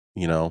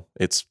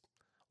 It's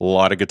a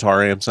lot of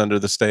guitar amps under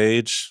the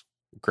stage.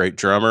 Great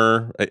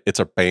drummer. It's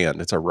a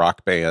band. It's a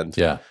rock band.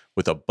 Yeah.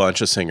 With a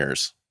bunch of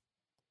singers.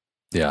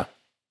 Yeah.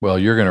 Well,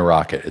 you're going to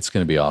rock it. It's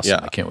going to be awesome.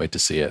 Yeah. I can't wait to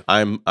see it.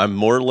 I'm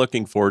more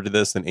looking forward to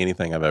this than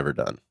anything I've ever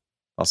done.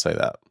 I'll say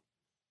that.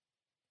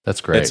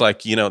 That's great. It's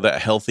like,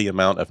 that healthy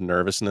amount of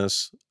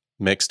nervousness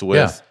mixed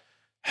with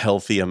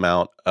healthy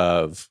amount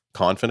of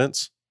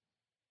confidence.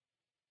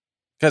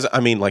 Because,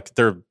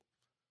 they're,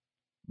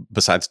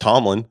 besides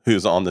Tomlin,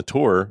 who's on the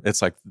tour,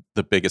 it's like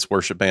the biggest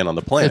worship band on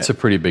the planet. It's a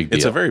pretty big deal.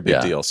 It's a very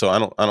big deal. So I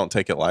don't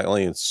take it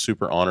lightly. It's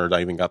super honored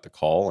I even got the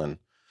call. And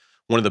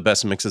one of the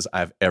best mixes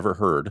I've ever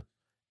heard,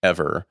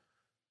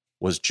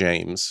 was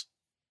James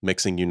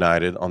mixing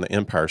United on the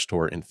Empires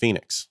tour in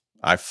Phoenix.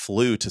 I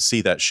flew to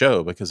see that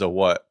show because of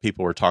what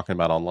people were talking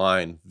about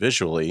online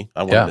visually.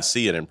 I wanted to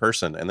see it in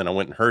person, and then I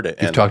went and heard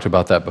it. You've talked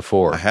about that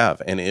before. I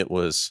have, and it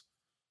was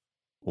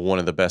one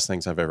of the best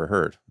things I've ever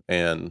heard.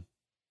 And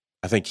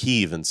I think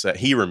he even said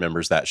he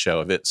remembers that show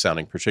of it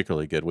sounding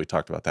particularly good. We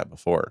talked about that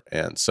before.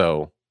 And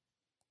so,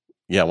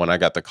 when I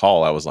got the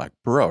call, I was like,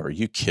 bro, are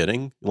you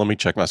kidding? Let me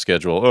check my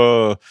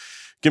schedule.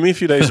 Give me a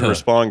few days to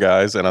respond,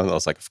 guys. And I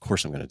was like, of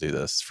course I'm going to do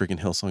this. It's freaking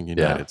Hillsong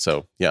United. Yeah.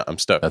 So, I'm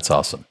stoked. That's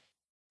awesome.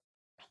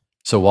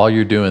 So while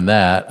you're doing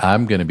that,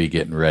 I'm going to be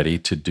getting ready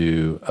to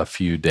do a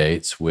few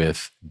dates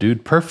with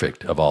Dude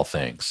Perfect, of all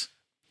things.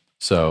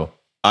 So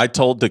I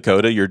told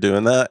Dakota you're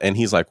doing that, and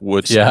he's like,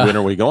 when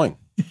are we going?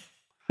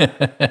 Well,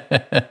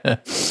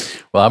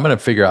 I'm going to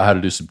figure out how to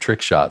do some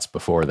trick shots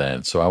before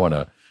then. So I want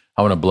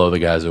to blow the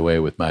guys away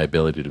with my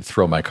ability to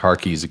throw my car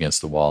keys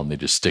against the wall and they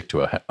just stick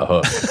to a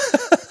hook.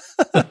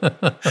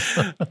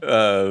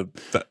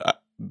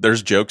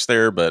 There's jokes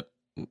there, but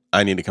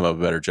I need to come up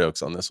with better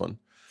jokes on this one.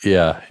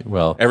 Yeah,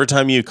 well, every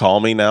time you call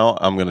me now,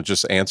 I'm going to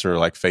just answer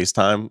like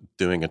FaceTime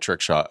doing a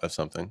trick shot of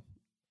something.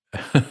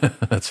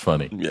 That's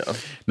funny. Yeah.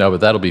 No, but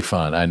that'll be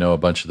fun. I know a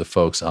bunch of the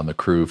folks on the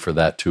crew for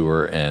that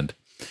tour, and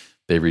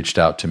they reached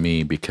out to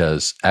me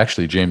because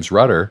actually James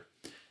Rudder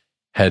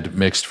had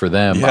mixed for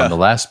them on the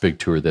last big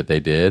tour that they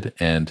did,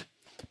 and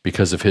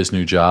because of his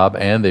new job,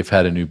 and they've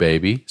had a new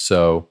baby,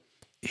 so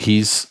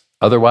he's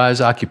otherwise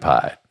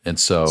occupied. And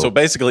so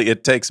basically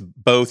it takes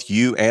both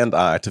you and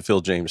I to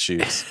fill James'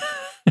 shoes.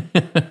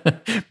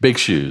 Big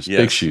shoes, Yes.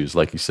 big shoes,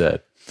 like you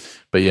said.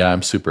 But yeah,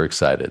 I'm super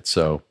excited.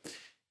 So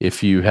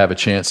if you have a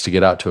chance to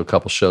get out to a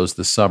couple shows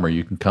this summer,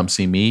 you can come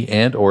see me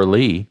and or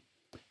Lee,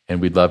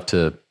 and we'd love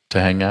to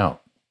hang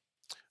out.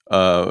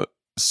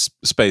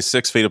 Space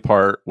 6 feet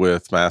apart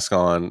with mask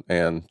on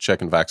and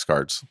checking vax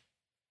cards.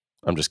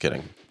 I'm just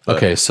kidding. But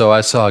Okay, so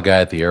I saw a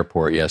guy at the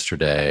airport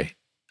yesterday.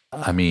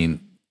 I mean,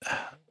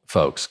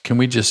 folks, can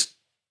we just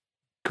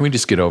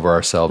get over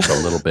ourselves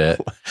a little bit?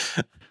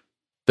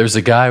 There's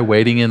a guy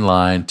waiting in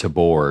line to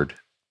board,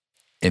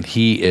 and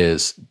he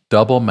is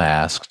double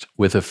masked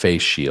with a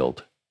face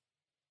shield.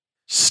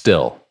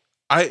 Still.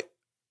 I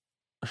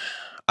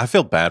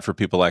feel bad for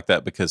people like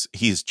that because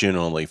he's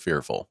genuinely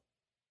fearful.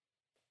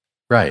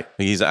 Right.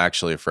 He's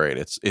actually afraid.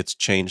 It's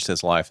changed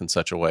his life in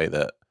such a way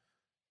that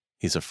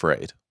he's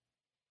afraid.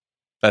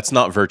 That's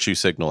not virtue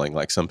signaling.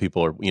 Like some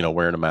people are,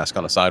 wearing a mask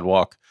on a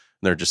sidewalk.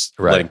 And they're just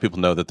letting people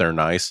know that they're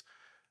nice.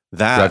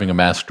 That driving a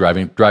mask,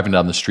 driving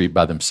down the street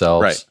by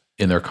themselves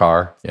in their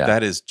car. Yeah.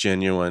 That is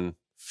genuine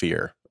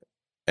fear.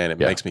 And it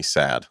makes me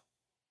sad.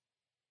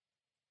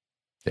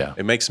 Yeah.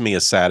 It makes me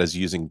as sad as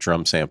using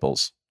drum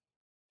samples.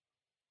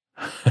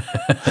 I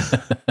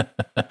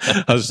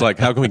was just like,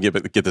 how can we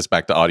get this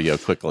back to audio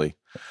quickly?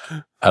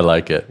 I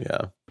like it.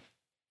 Yeah.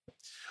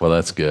 Well,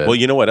 that's good. Well,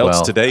 you know what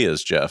else today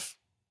is, Jeff?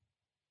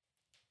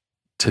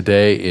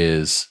 Today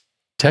is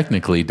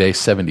technically day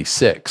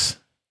 76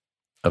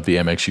 of the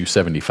MxU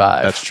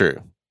 75. That's true.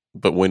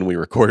 But when we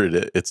recorded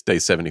it, it's day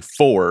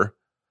 74.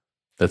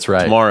 That's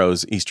right.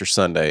 Tomorrow's Easter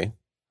Sunday.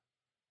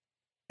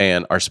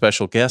 And our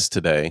special guest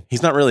today,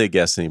 he's not really a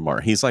guest anymore.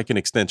 He's like an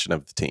extension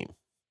of the team.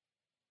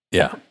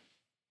 Yeah.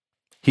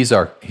 He's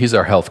our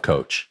health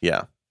coach.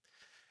 Yeah.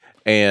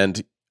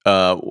 And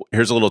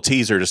here's a little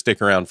teaser to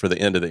stick around for the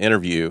end of the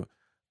interview.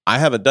 I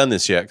haven't done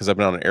this yet because I've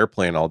been on an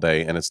airplane all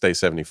day and it's day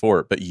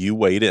 74, but you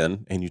weighed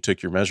in and you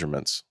took your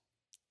measurements.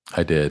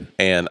 I did.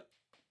 And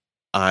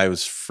I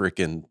was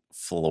freaking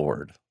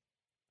floored.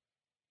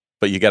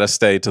 But you got to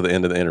stay till the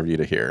end of the interview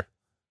to hear.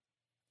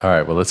 All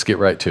right. Well, let's get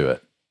right to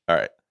it. All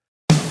right.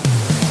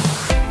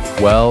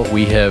 Well,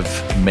 we have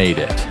made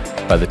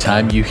it. By the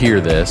time you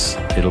hear this,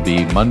 it'll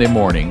be Monday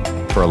morning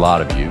for a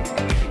lot of you.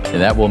 And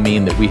that will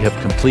mean that we have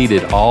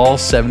completed all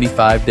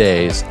 75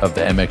 days of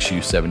the MxU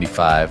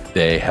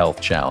 75-day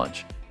health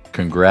challenge.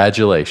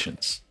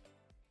 Congratulations.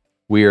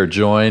 We are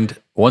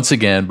joined once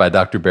again by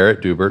Dr.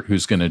 Barrett Deubert,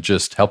 who's going to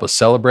just help us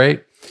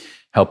celebrate,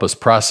 help us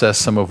process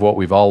some of what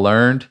we've all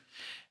learned.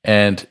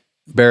 And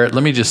Barrett,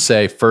 let me just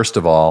say, first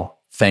of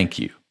all, thank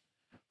you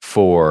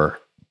for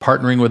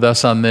partnering with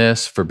us on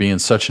this, for being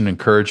such an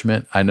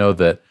encouragement. I know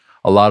that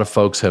a lot of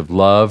folks have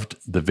loved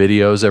the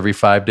videos every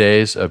 5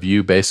 days of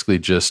you basically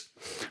just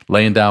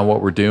laying down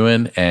what we're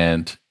doing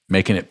and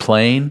making it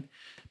plain,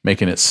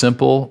 making it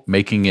simple,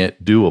 making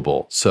it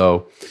doable.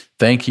 So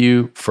thank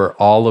you for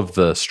all of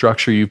the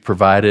structure you've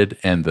provided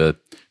and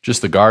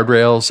just the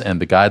guardrails and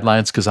the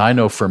guidelines, because I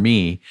know for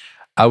me,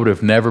 I would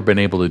have never been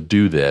able to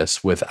do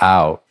this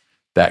without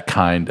that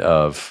kind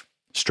of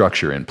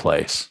structure in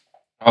place.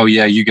 Oh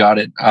yeah, you got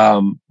it.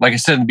 Like I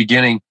said in the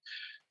beginning,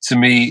 to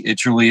me, it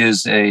truly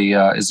is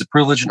a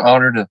privilege and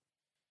honor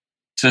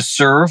to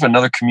serve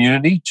another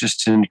community,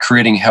 just in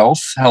creating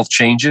health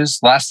changes,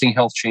 lasting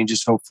health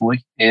changes,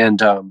 hopefully.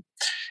 And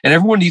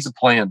everyone needs a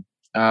plan.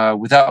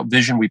 Without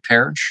vision, we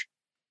perish.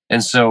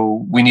 And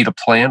so we need a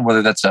plan,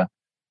 whether that's a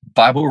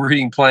Bible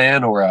reading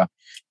plan or a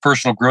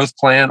personal growth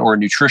plan or a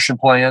nutrition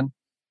plan.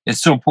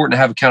 It's so important to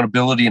have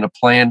accountability and a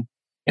plan.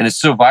 And it's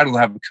so vital to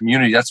have a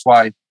community. That's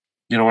why,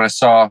 when I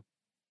saw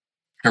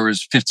there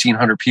was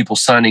 1,500 people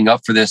signing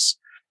up for this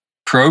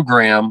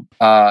program,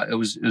 it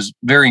was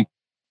very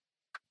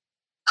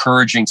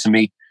encouraging to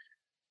me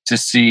to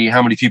see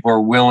how many people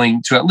are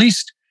willing to at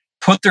least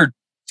put their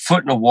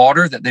foot in a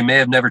water that they may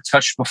have never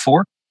touched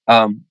before.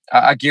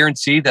 I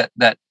guarantee that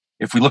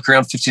if we look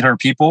around 1,500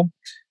 people,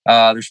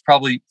 there's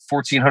probably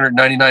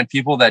 1,499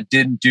 people that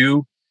didn't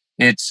do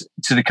it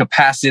to the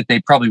capacity that they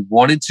probably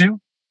wanted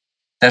to.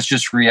 That's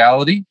just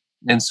reality.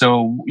 And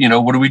so,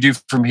 what do we do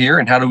from here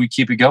and how do we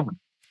keep it going?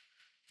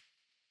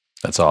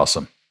 That's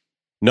awesome.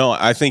 No,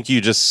 I think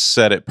you just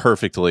said it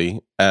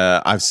perfectly.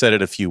 I've said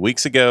it a few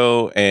weeks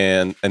ago,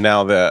 and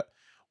now that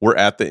we're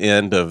at the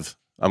end of,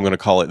 I'm going to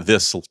call it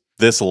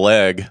this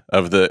leg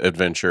of the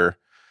adventure,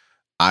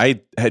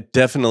 I had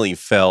definitely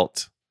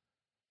felt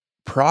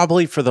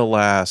probably for the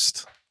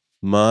last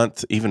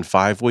month, even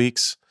 5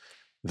 weeks,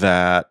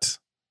 that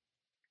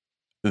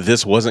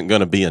this wasn't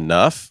going to be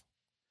enough.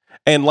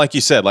 And like you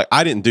said,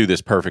 I didn't do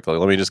this perfectly.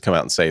 Let me just come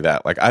out and say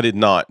that. I did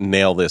not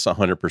nail this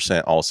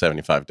 100% all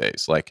 75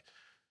 days.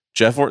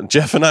 Jeff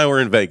and I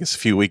were in Vegas a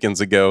few weekends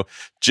ago.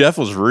 Jeff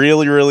was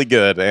really, really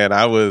good, and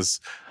I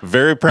was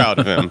very proud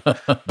of him.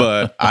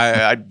 But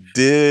I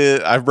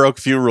broke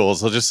a few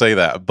rules. I'll just say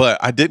that. But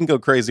I didn't go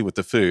crazy with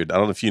the food. I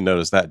don't know if you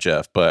noticed that,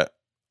 Jeff, but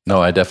no,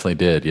 I definitely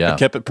did. Yeah, I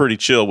kept it pretty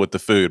chill with the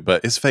food.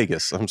 But it's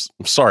Vegas. I'm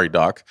sorry,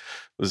 Doc.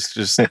 It was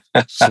just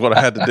what I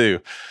had to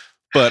do.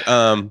 But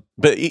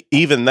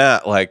even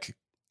that,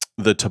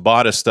 the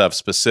Tabata stuff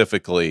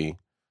specifically,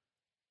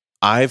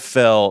 I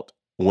felt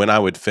when I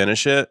would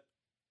finish it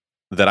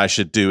that I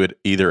should do it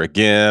either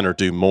again or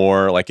do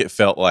more. Like it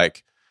felt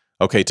like,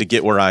 okay, to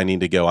get where I need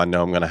to go, I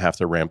know I'm going to have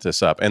to ramp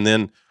this up. And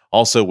then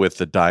also with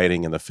the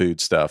dieting and the food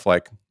stuff,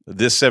 like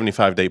this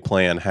 75-day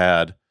plan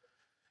had,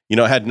 it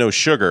had no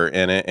sugar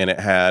in it and it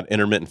had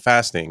intermittent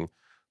fasting,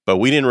 but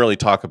we didn't really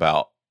talk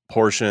about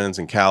portions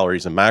and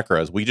calories and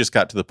macros. We just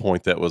got to the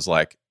point that was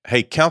like,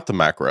 hey, count the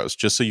macros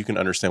just so you can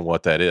understand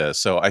what that is.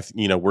 So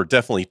we're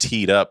definitely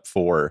teed up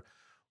for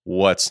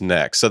what's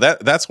next. So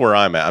that's where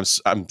I'm at.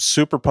 I'm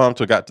super pumped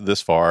we got to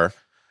this far.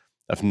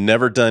 I've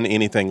never done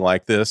anything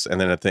like this.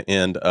 And then at the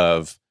end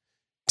of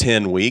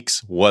 10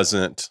 weeks,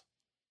 wasn't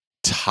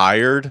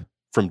tired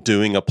from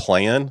doing a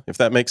plan, if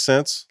that makes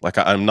sense. Like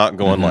I'm not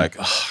going like,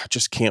 oh, I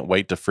just can't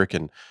wait to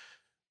freaking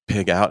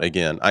pig out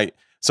again.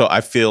 So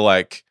I feel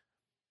like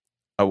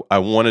I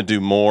want to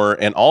do more.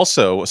 And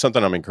also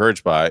something I'm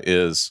encouraged by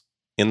is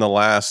in the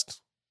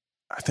last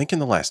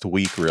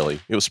week,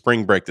 really, it was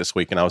spring break this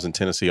week and I was in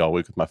Tennessee all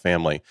week with my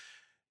family.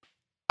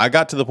 I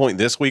got to the point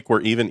this week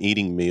where even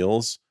eating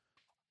meals,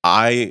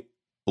 I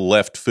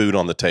left food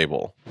on the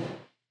table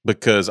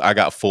because I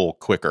got full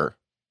quicker.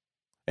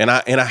 And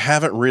I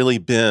haven't really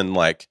been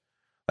like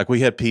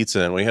we had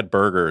pizza and we had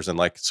burgers and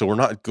so we're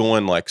not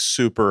going like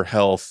super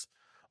health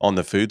on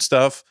the food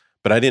stuff,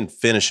 but I didn't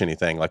finish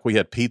anything. Like we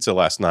had pizza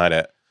last night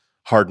at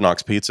Hard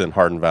Knocks Pizza in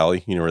Hardin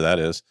Valley. You know where that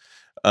is.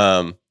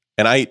 And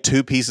I ate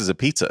 2 pieces of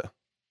pizza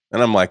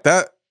and I'm like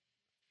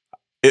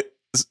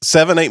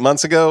 7-8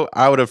 months ago,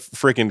 I would have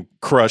freaking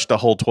crushed a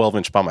whole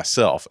 12-inch by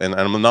myself. And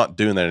I'm not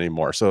doing that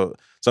anymore. So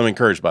I'm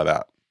encouraged by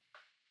that.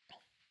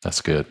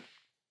 That's good.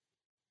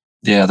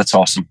 Yeah, that's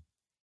awesome.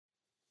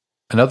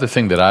 Another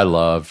thing that I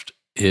loved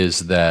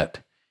is that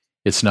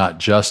it's not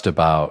just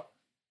about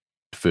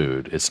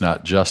food. It's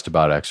not just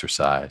about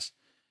exercise,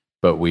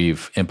 but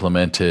we've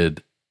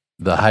implemented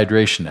the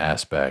hydration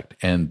aspect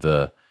and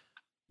the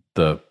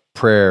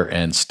prayer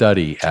and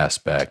study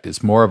aspect.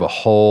 It's more of a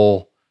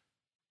whole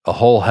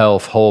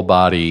health, whole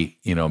body,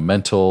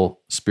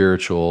 mental,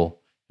 spiritual,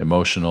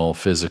 emotional,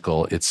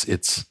 physical. It's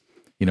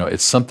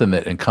something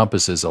that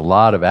encompasses a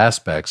lot of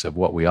aspects of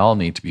what we all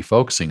need to be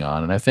focusing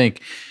on. And I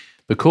think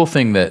the cool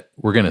thing that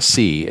we're going to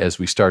see as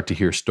we start to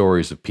hear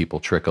stories of people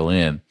trickle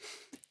in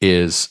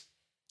is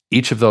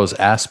each of those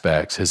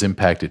aspects has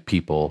impacted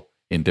people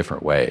in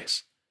different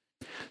ways.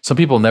 Some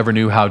people never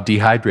knew how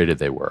dehydrated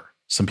they were.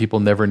 Some people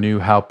never knew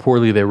how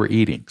poorly they were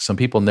eating. Some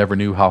people never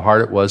knew how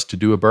hard it was to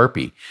do a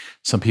burpee.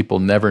 Some people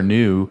never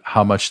knew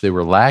how much they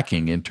were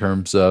lacking in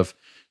terms of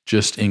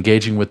just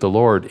engaging with the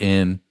Lord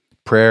in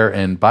prayer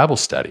and Bible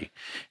study.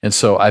 And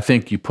so I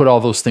think you put all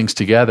those things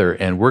together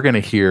and we're going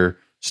to hear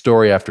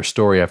story after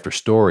story after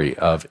story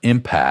of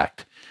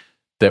impact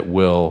that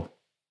will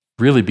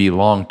really be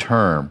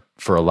long-term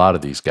for a lot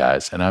of these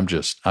guys. And I'm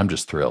just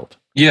thrilled.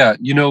 Yeah.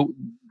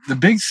 The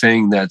big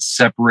thing that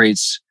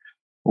separates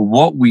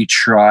what we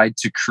tried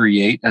to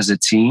create as a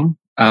team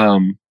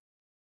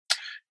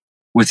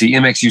with the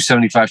MxU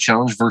 75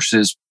 challenge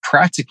versus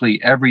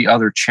practically every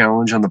other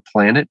challenge on the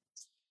planet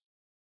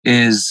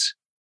is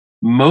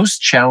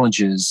most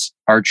challenges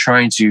are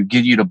trying to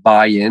get you to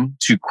buy in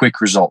to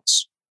quick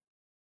results.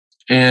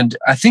 And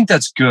I think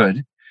that's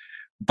good,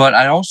 but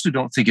I also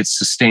don't think it's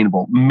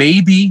sustainable.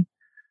 Maybe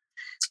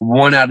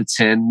 1 out of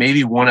 10,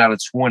 maybe 1 out of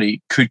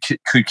 20 could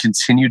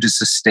continue to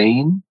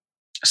sustain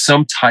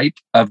some type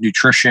of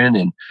nutrition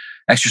and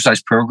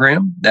exercise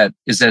program that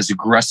is as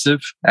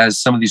aggressive as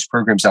some of these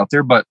programs out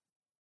there. But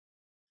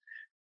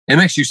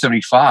MxU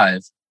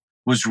 75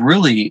 was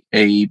really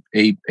a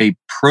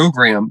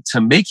program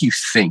to make you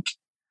think,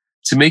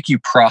 to make you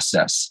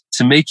process,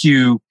 to make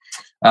you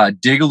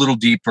dig a little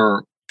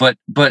deeper, but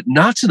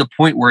not to the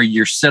point where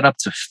you're set up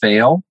to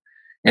fail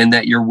and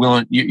that you're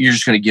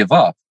just going to give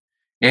up.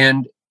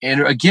 And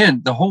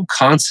again, the whole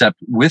concept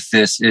with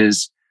this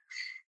is,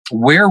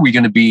 where are we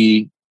going to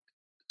be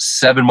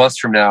 7 months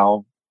from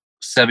now,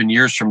 7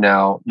 years from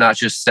now, not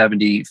just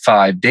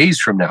 75 days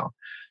from now?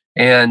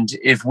 And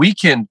if we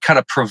can kind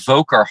of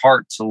provoke our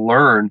heart to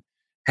learn,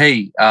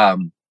 hey,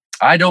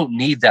 I don't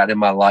need that in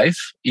my life,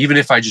 even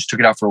if I just took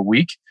it out for a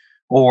week,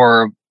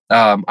 or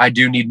I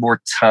do need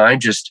more time,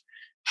 just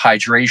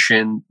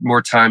hydration,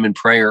 more time in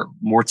prayer,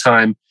 more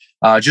time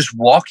just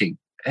walking.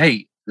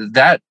 Hey,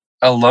 that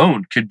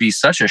alone could be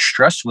such a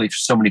stress relief for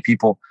so many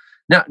people.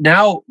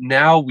 Now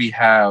we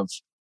have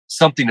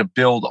something to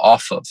build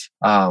off of.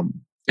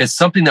 It's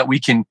something that we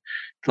can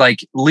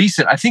lease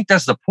it. I think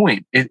that's the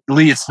point.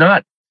 Lee, it's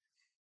not,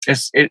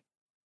 hey,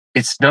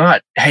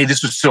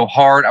 this was so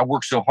hard. I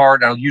worked so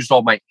hard. I used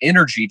all my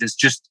energy to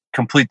just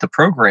complete the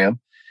program.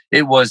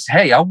 It was,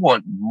 hey, I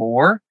want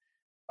more.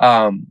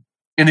 And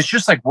it's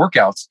just like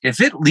workouts. If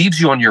it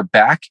leaves you on your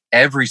back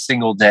every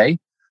single day,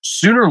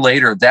 sooner or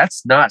later,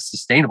 that's not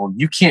sustainable.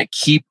 You can't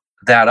keep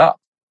that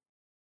up.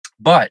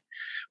 But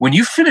when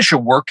you finish a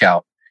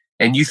workout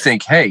and you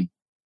think, hey,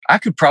 I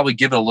could probably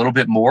give it a little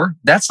bit more,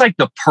 that's like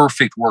the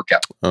perfect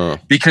workout.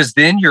 Because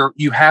then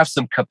you have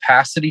some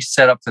capacity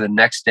set up for the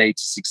next day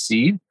to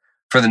succeed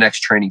for the next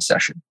training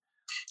session.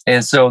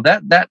 And so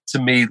that to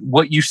me,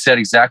 what you said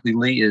exactly,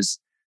 Lee, is,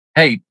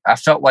 hey, I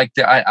felt like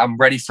I'm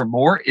ready for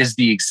more, is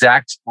the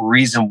exact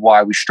reason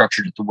why we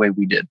structured it the way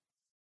we did.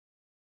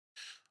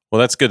 Well,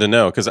 that's good to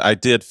know, because I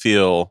did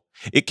feel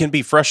it can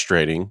be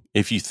frustrating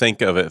if you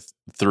think of it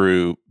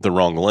through the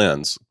wrong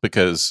lens,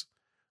 because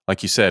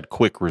like you said,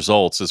 quick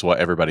results is what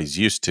everybody's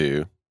used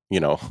to,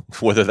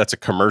 whether that's a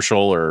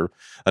commercial or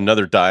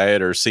another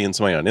diet or seeing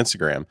somebody on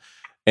Instagram.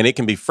 And it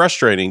can be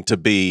frustrating to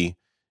be,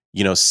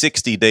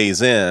 60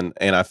 days in,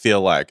 and I feel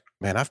like,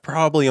 man, I've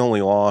probably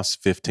only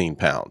lost 15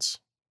 pounds.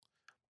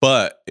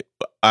 But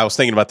I was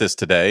thinking about this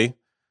today,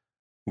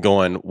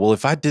 going, well,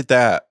 if I did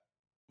that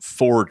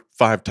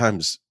 4-5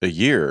 times a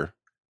year,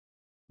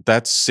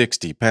 that's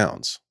 60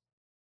 pounds.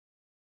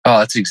 Oh,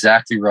 that's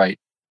exactly right.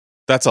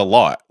 That's a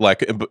lot.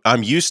 Like,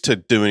 I'm used to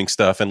doing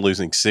stuff and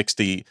losing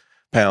 60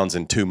 pounds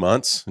in 2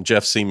 months.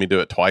 Jeff's seen me do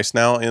it twice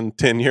now in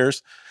 10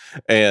 years,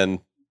 and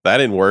that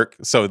didn't work.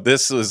 So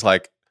this is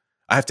like,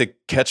 I have to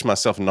catch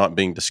myself not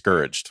being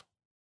discouraged.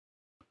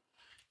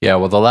 Yeah,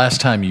 well, the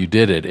last time you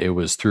did it, it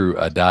was through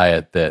a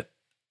diet that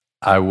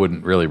I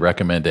wouldn't really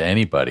recommend to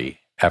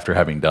anybody after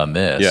having done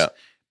this. Yeah.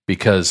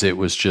 Because it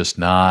was just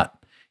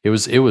not, it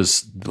was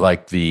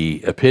like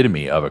the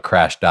epitome of a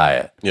crash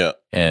diet. Yeah.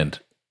 And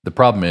the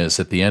problem is,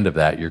 at the end of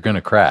that, you're going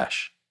to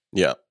crash.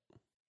 Yeah.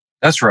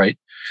 That's right.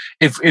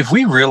 If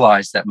we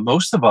realize that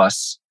most of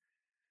us,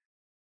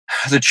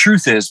 the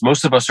truth is,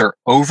 most of us are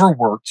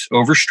overworked,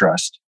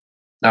 overstressed.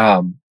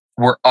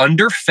 We're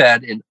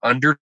underfed and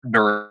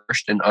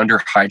undernourished and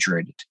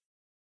underhydrated.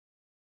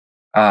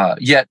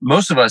 Yet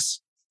most of us,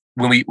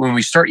 when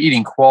we start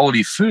eating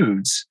quality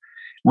foods,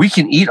 we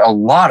can eat a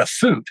lot of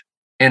food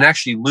and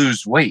actually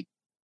lose weight.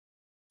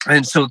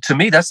 And so to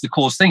me, that's the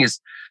coolest thing,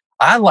 is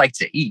I like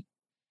to eat.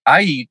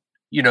 I eat,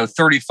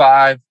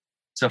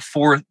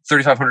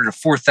 3,500 to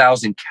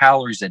 4,000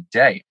 calories a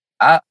day.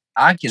 I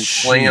can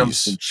slam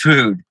some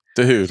food.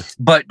 Dude.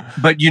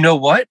 But you know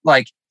what?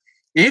 Like,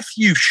 if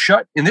you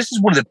and this is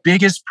one of the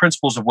biggest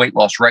principles of weight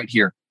loss right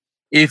here.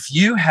 If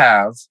you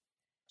have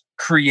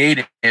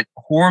created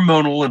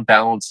hormonal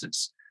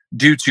imbalances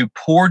due to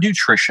poor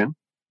nutrition,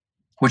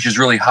 which is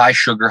really high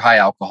sugar, high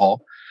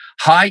alcohol,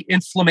 high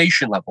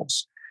inflammation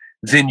levels,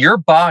 then your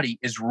body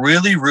is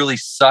really, really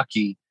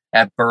sucky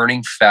at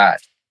burning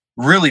fat,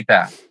 really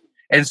bad.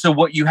 And so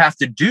what you have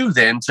to do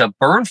then to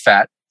burn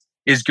fat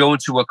is go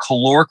into a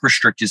caloric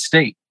restricted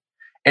state.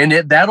 And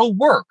that'll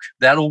work.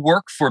 That'll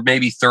work for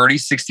maybe 30,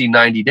 60,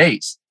 90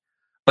 days.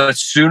 But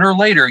sooner or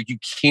later, you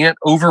can't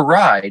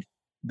override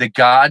the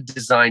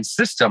God-designed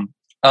system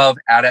of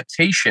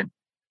adaptation.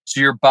 So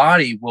your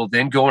body will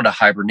then go into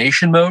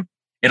hibernation mode.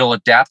 It'll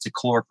adapt to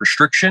caloric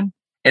restriction,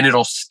 and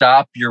it'll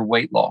stop your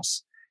weight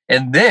loss.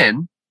 And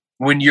then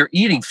when you're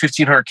eating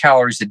 1,500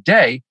 calories a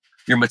day,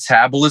 your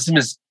metabolism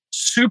is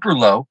super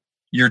low.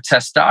 Your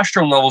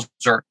testosterone levels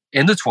are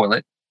in the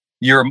toilet.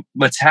 Your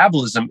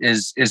metabolism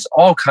is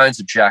all kinds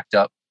of jacked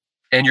up,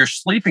 and you're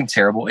sleeping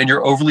terrible, and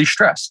you're overly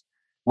stressed.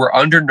 We're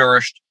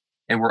undernourished,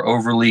 and we're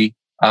overly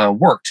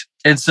worked.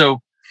 And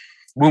so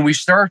when we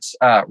start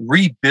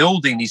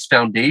rebuilding these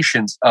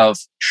foundations of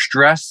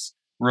stress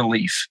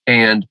relief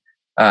and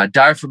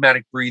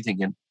diaphragmatic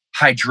breathing and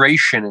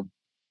hydration and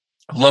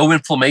low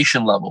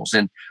inflammation levels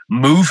and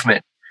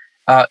movement,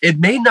 it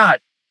may not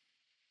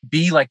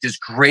be like this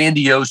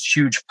grandiose,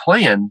 huge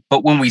plan,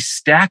 but when we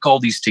stack all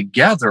these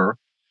together,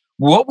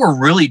 what we're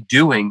really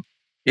doing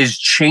is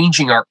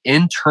changing our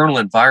internal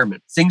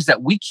environment, things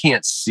that we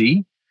can't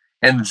see,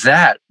 and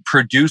that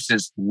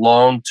produces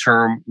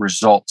long-term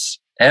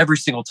results. Every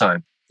single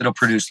time, it'll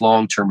produce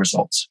long-term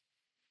results.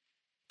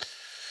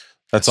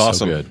 That's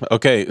awesome. So good.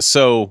 Okay,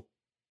 so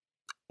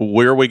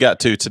where we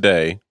got to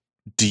today,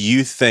 do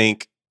you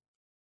think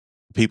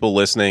people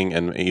listening,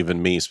 and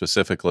even me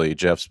specifically,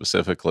 Jeff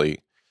specifically,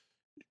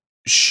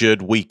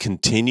 should we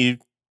continue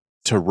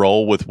to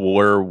roll with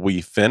where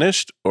we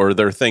finished, or are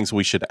there things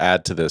we should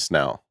add to this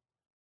now?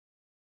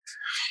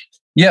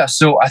 Yeah,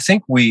 so I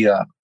think we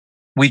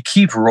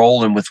keep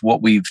rolling with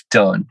what we've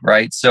done,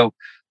 right? So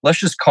let's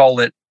just call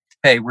it,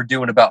 hey, we're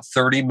doing about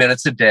 30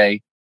 minutes a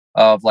day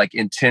of like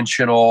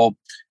intentional,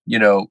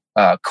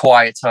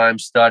 quiet time,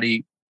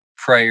 study,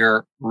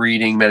 prayer,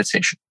 reading,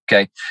 meditation.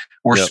 Okay.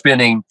 We're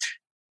spending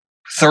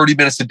 30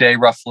 minutes a day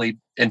roughly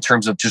in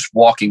terms of just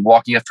walking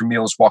after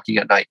meals, walking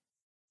at night.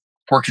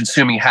 We're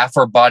consuming half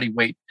our body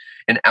weight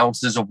in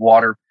ounces of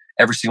water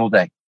every single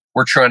day.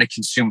 We're trying to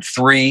consume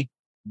 3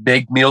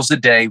 big meals a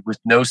day with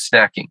no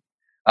snacking.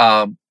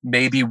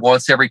 Maybe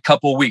once every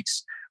couple of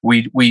weeks,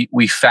 we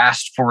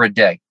fast for a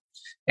day.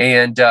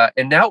 And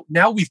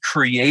now we've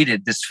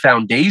created this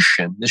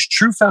foundation, this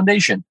true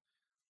foundation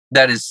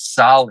that is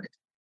solid.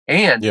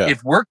 And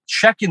if we're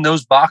checking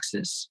those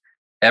boxes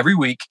every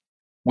week,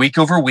 week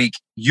over week,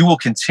 you will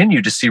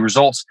continue to see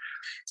results.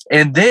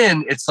 And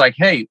then it's like,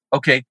 hey,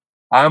 okay,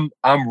 I'm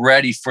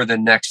ready for the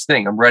next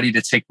thing. I'm ready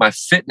to take my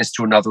fitness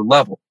to another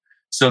level.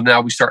 So now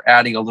we start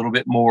adding a little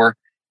bit more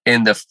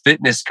in the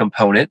fitness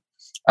component,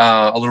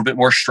 a little bit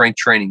more strength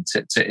training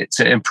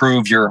to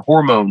improve your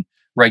hormone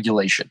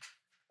regulation.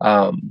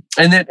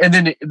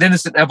 then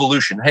it's an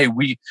evolution. Hey,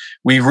 we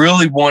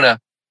really want to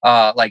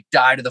like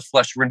die to the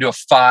flesh. We're gonna do a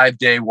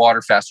 5-day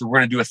water fast. We're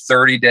gonna do a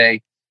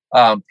 30-day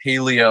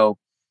paleo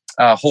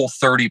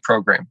Whole30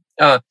 program.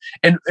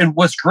 And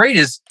what's great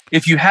is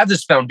if you have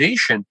this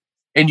foundation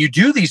and you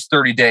do these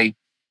 30-day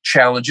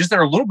challenges that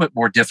are a little bit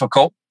more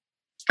difficult,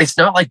 it's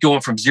not like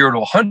going from 0 to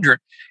 100.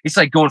 It's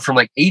like going from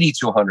like 80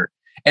 to 100.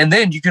 And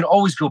then you can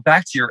always go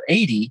back to your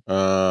 80.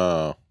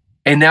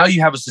 And now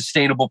you have a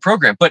sustainable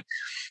program. But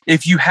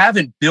if you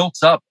haven't built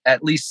up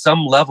at least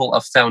some level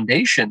of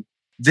foundation,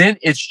 then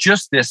it's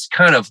just this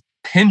kind of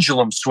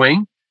pendulum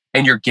swing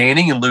and you're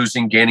gaining and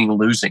losing, gaining and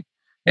losing.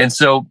 And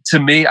so to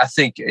me, I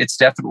think it's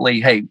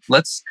definitely, hey,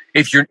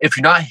 if you're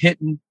not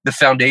hitting the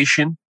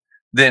foundation,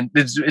 then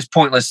it's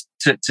pointless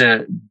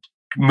to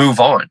move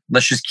on.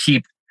 Let's just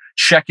keep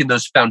checking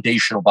those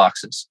foundational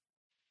boxes.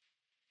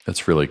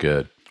 That's really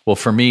good. Well,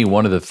 for me,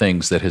 one of the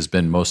things that has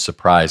been most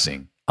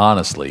surprising,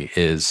 honestly,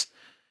 is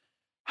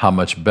how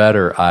much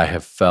better I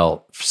have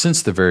felt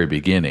since the very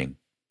beginning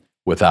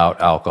without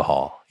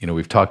alcohol.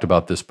 We've talked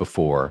about this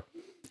before,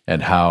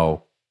 and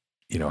how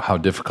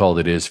difficult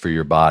it is for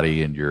your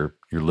body and your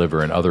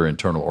liver and other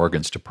internal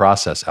organs to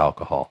process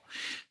alcohol,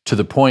 to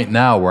the point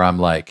now where I'm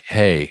like,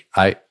 hey,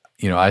 I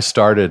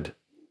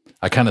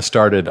kind of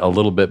started a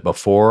little bit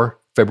before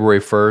February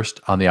 1st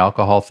on the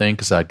alcohol thing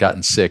because I'd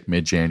gotten sick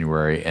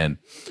mid-January. And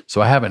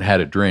so I haven't had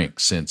a drink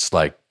since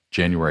like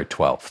January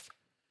 12th.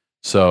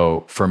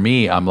 So for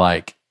me, I'm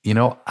like,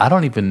 I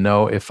don't even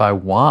know if I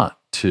want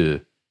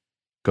to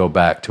go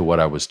back to what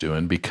I was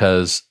doing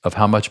because of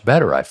how much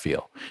better I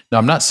feel. Now,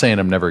 I'm not saying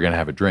I'm never going to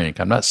have a drink.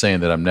 I'm not saying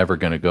that I'm never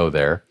going to go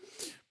there,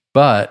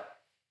 but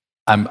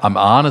I'm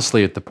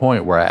honestly at the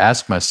point where I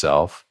ask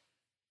myself,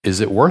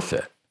 is it worth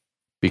it?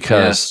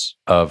 Because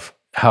of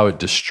how it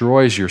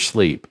destroys your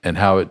sleep and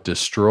how it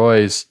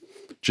destroys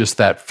just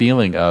that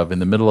feeling of in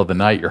the middle of the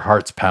night, your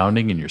heart's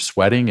pounding and you're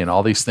sweating and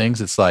all these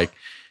things. It's like,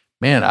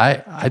 man,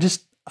 I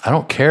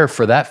don't care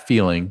for that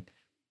feeling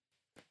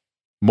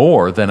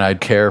more than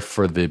I'd care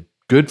for the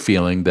good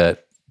feeling,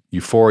 that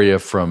euphoria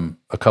from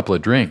a couple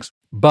of drinks.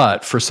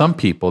 But for some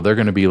people, they're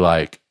going to be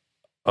like,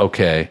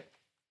 okay,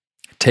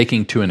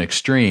 taking to an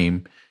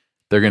extreme,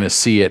 they're going to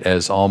see it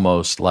as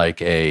almost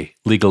like a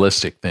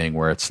legalistic thing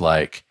where it's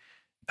like,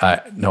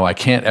 no, I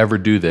can't ever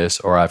do this,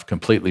 or I've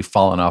completely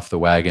fallen off the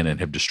wagon and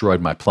have destroyed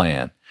my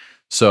plan.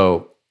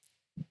 So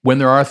when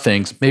there are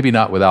things, maybe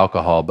not with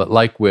alcohol, but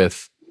like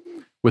with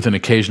an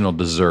occasional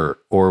dessert,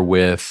 or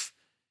with,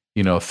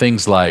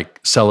 things like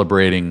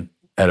celebrating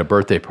at a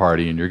birthday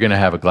party and you're going to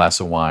have a glass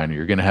of wine, or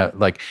you're going to have,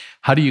 like,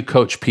 how do you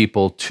coach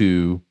people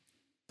to,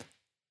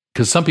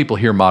 because some people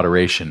hear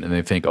moderation and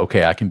they think,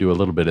 okay, I can do a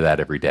little bit of that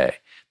every day.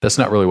 That's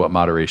not really what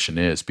moderation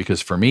is,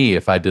 because for me,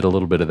 if I did a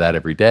little bit of that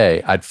every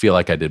day, I'd feel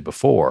like I did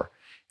before.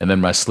 And then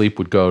my sleep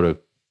would go to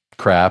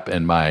crap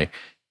and my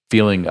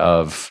feeling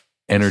of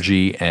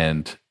energy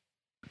and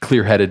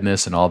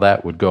clear-headedness and all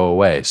that would go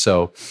away.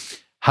 So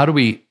how do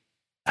we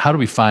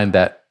find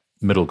that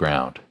middle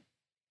ground?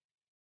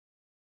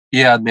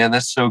 Yeah, man,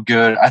 that's so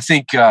good. I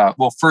think,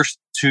 first,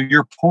 to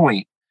your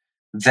point,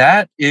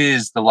 that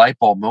is the light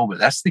bulb moment.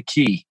 That's the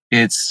key.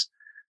 It's,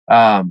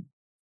 I'm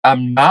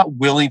not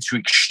willing to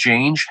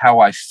exchange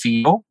how I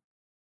feel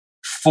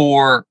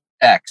for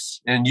X.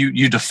 And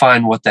you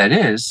define what that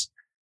is.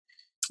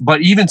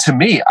 But even to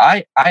me,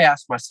 I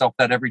ask myself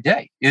that every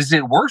day. Is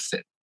it worth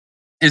it?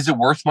 Is it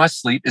worth my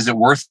sleep? Is it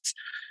worth,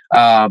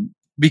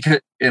 because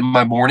in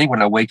my morning,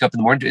 when I wake up in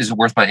the morning, is it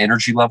worth my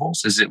energy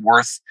levels? Is it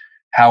worth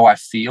how I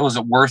feel? Is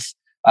it worth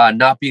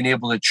not being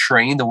able to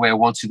train the way I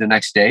want to the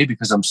next day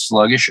because I'm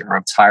sluggish or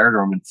I'm tired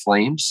or I'm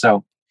inflamed?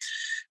 So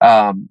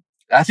I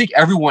think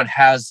everyone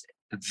has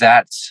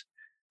that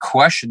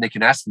question they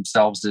can ask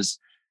themselves is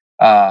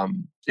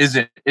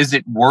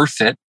it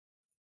worth it?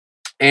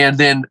 And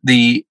then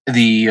the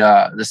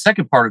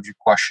second part of your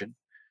question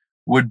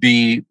would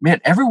be, man,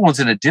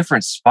 everyone's in a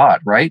different spot,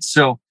 right?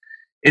 So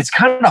it's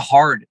kind of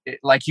hard,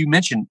 like you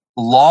mentioned,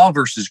 law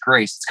versus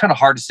grace. It's kind of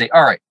hard to say,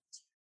 all right,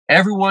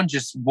 everyone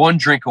just one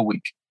drink a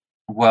week.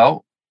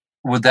 Well,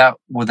 would that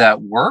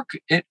work?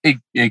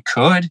 It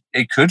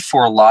could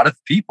for a lot of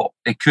people.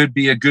 It could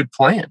be a good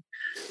plan.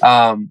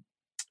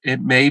 It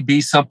may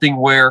be something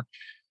where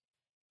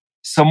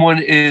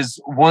someone is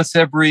once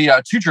every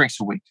 2 drinks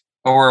a week,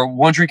 or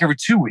 1 drink every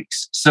 2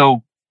 weeks.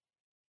 So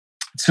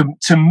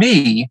to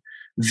me,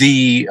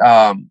 the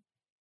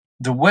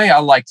way I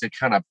like to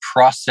kind of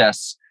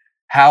process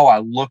how I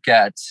look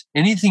at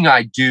anything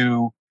I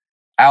do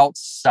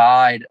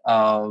outside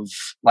of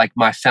like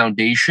my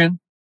foundation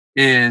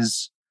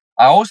is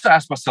I always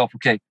ask myself,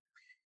 okay,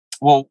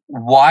 well,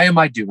 why am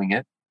I doing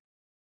it?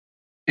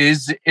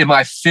 Am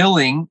I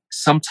feeling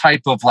some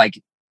type of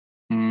like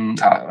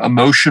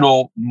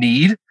emotional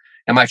need?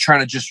 Am I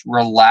trying to just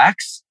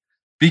relax?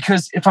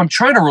 Because if I'm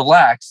trying to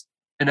relax,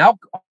 an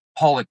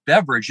alcoholic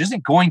beverage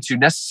isn't going to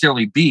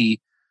necessarily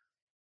be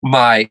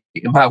my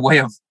way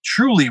of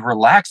truly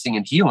relaxing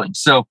and healing.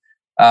 So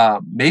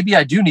maybe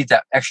I do need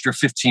that extra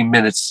 15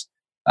 minutes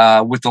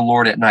with the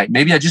Lord at night.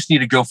 Maybe I just need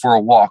to go for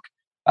a walk.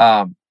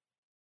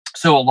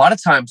 So a lot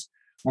of times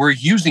we're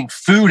using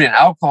food and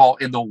alcohol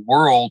in the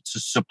world to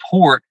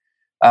support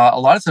a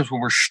lot of times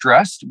when we're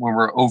stressed, when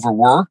we're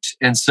overworked.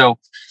 And so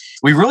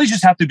we really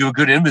just have to do a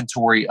good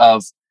inventory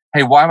of,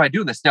 hey, why am I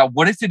doing this? Now,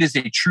 what if it is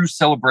a true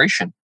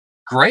celebration?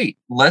 Great.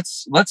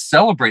 Let's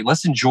celebrate.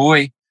 Let's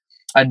enjoy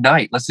a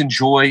night. Let's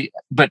enjoy.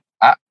 But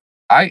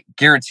I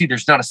guarantee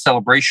there's not a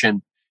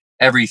celebration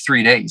every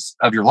 3 days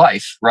of your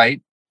life,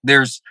 right?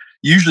 There's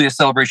usually a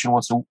celebration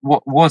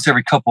once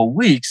every couple of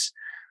weeks.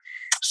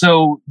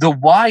 So the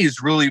why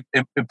is really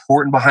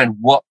important behind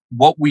what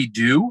we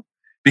do,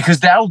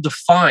 because that'll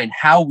define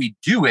how we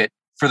do it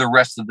for the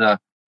rest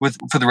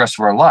of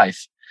our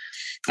life.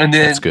 And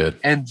then, that's good.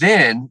 And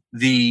then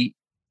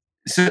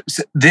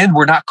then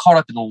we're not caught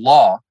up in the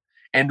law.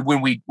 And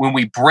when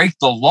we break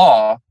the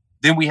law,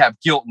 then we have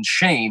guilt and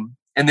shame,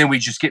 and then we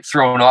just get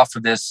thrown off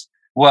of this.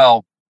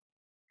 Well,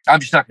 I'm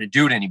just not going to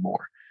do it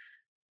anymore,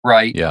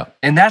 right? Yeah.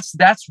 And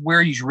that's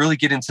where you really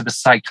get into the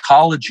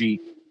psychology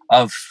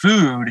of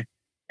food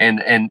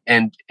and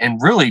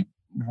really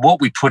what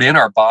we put in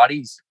our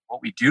bodies,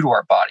 what we do to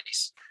our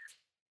bodies.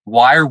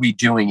 Why are we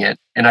doing it?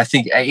 And I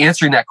think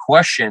answering that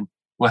question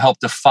will help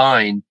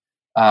define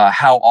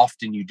how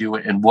often you do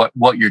it and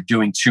what you're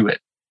doing to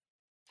it.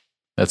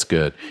 That's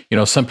good.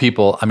 Some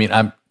people,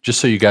 I'm just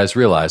so you guys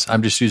realize,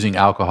 I'm just using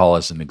alcohol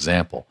as an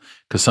example,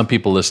 because some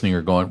people listening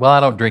are going, well, I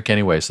don't drink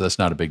anyway, so that's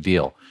not a big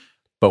deal.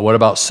 But what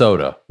about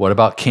soda? What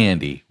about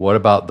candy? What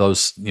about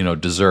those,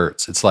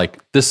 desserts? It's like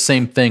this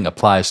same thing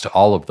applies to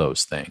all of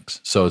those things.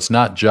 So it's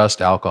not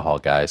just alcohol,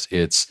 guys.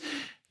 It's,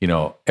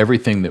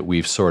 everything that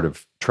we've sort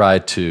of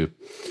tried to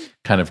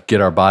kind of get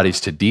our bodies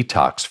to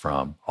detox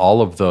from,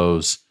 all of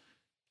those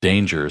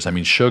dangers.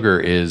 Sugar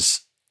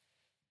is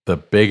the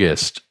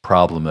biggest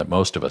problem that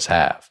most of us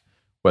have,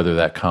 whether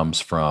that comes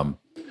from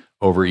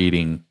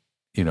overeating,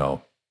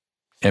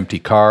 empty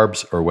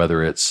carbs, or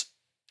whether it's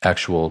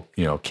actual,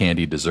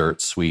 candy,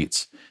 desserts,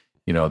 sweets,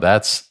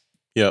 that's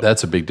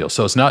a big deal.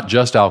 So it's not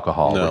just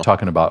alcohol. No. We're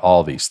talking about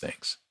all these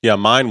things. Yeah.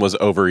 Mine was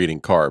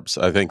overeating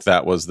carbs. I think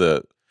that was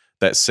that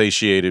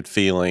satiated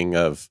feeling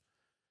of,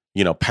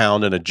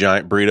 pounding a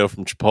giant burrito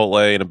from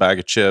Chipotle and a bag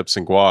of chips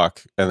and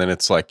guac. And then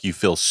it's like, you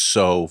feel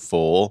so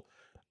full.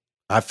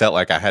 I felt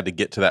like I had to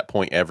get to that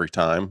point every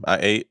time I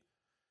ate.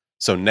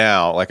 So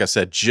now, like I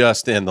said,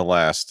 just in the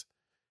last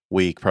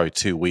week, probably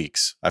 2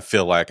 weeks, I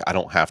feel like I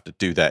don't have to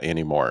do that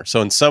anymore.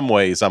 So in some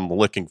ways, I'm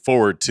looking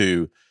forward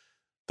to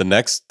the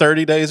next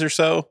 30 days or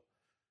so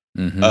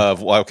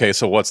of, well, okay,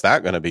 so what's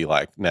that going to be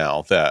like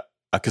now? That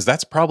because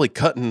that's probably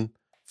cutting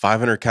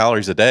 500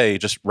 calories a day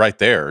just right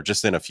there,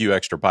 just in a few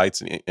extra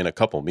bites in a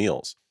couple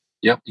meals.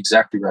 Yep,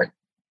 exactly right.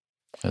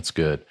 That's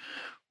good.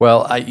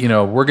 Well,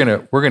 we're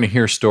gonna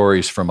hear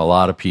stories from a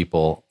lot of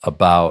people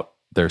about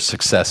their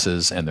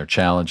successes and their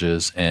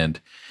challenges, and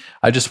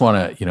I just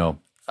want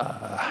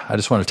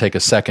to, take a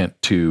second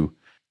to,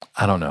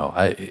 I don't know,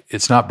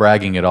 it's not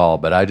bragging at all,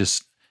 but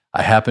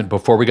I happened,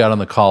 before we got on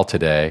the call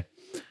today,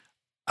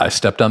 I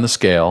stepped on the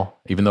scale,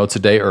 even though it's a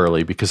day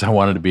early, because I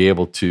wanted to be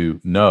able to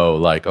know,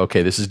 like,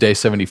 okay, this is day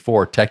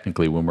 74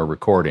 technically when we're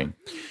recording,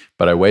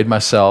 but I weighed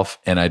myself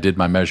and I did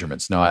my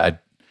measurements. Now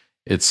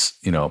it's,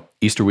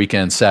 Easter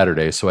weekend,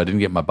 Saturday, so I didn't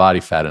get my body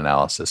fat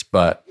analysis,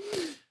 but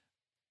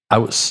I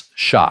was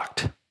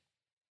shocked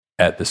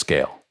at the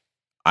scale.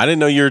 I didn't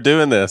know you were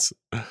doing this.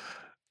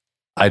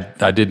 I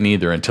didn't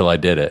either until I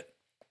did it.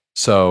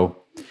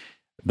 So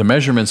the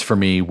measurements for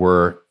me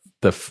were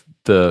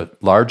the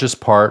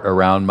largest part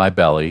around my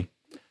belly,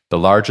 the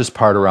largest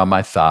part around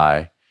my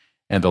thigh,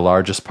 and the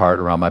largest part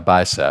around my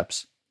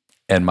biceps,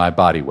 and my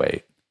body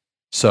weight.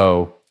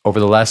 So over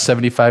the last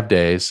 75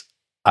 days,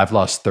 I've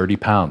lost 30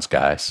 pounds,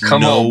 guys.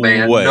 Come on,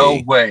 man. Way.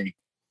 No way.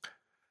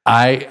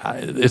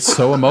 It's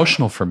so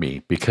emotional for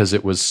me, because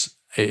it was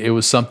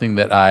something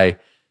that I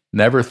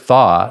never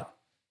thought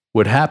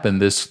would happen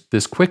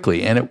this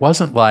quickly. And it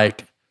wasn't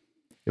like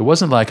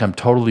I'm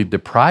totally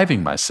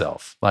depriving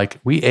myself. Like,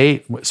 we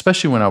ate,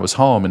 especially when I was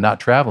home and not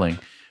traveling,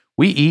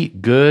 we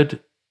eat good,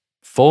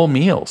 full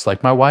meals.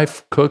 Like, my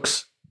wife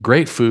cooks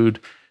great food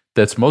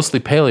that's mostly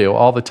paleo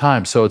all the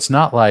time. So it's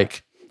not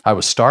like I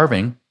was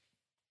starving.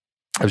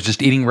 I was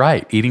just eating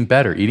right, eating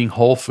better, eating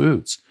whole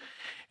foods.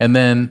 And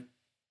then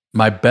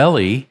my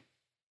belly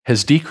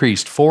has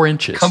decreased 4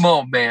 inches. Come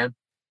on, man.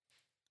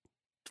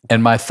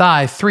 And my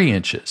thigh 3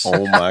 inches.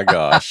 Oh my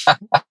gosh.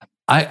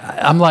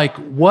 I'm like,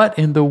 what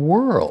in the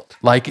world?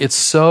 Like, it's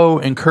so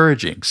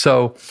encouraging.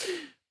 So,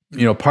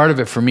 part of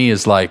it for me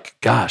is like,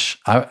 gosh,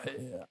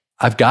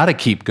 I've got to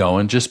keep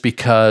going, just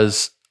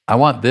because I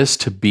want this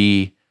to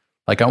be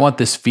like, I want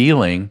this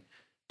feeling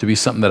to be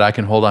something that I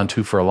can hold on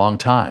to for a long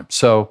time.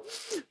 So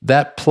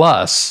that,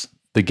 plus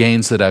the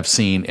gains that I've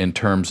seen in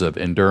terms of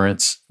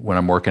endurance when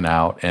I'm working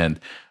out and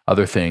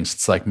other things,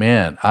 it's like,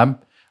 man, I'm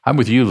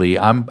with you, Lee.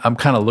 I'm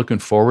kind of looking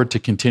forward to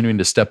continuing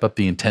to step up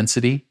the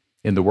intensity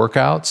in the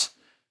workouts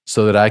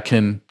so that I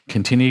can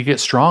continue to get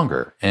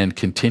stronger and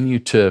continue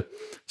to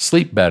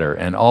sleep better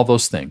and all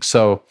those things.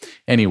 So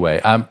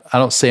anyway, I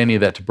don't say any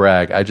of that to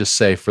brag. I just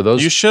say, for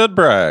those, you should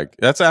brag.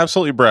 That's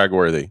absolutely brag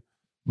worthy.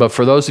 But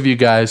for those of you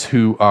guys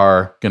who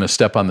are going to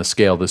step on the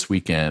scale this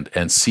weekend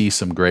and see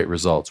some great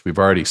results, we've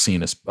already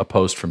seen a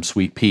post from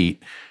Sweet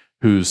Pete,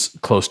 who's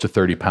close to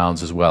 30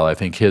 pounds as well. I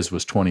think his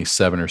was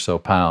 27 or so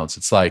pounds.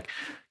 It's like,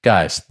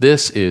 guys,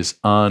 this is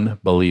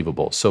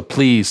unbelievable. So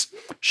please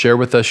share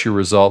with us your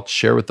results,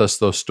 share with us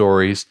those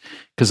stories,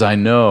 because I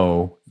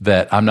know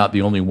that I'm not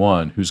the only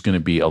one who's going to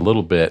be a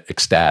little bit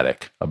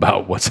ecstatic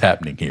about what's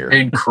happening here.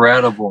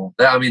 Incredible.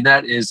 I mean,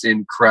 that is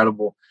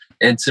incredible.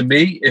 And to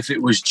me, if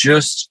it was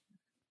just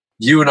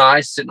you and I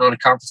sitting on a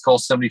conference call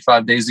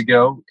 75 days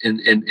ago, and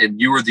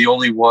you were the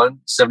only one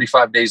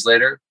 75 days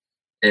later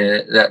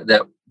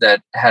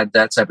that had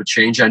that type of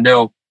change. I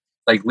know,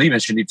 like Lee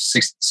mentioned, he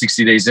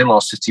 60 days in,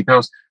 lost 15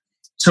 pounds.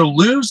 To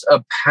lose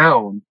a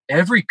pound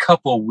every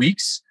couple of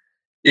weeks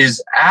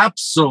is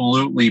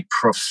absolutely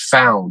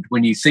profound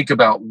when you think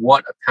about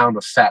what a pound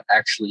of fat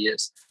actually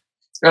is.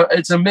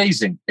 It's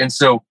amazing. And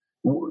so,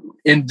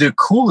 and the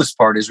coolest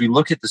part is we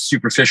look at the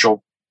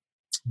superficial,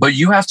 but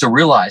you have to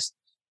realize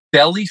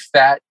belly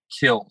fat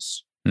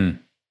kills.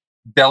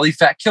 Belly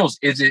fat kills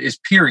is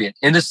period.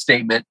 End of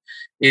statement.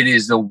 It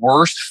is the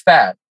worst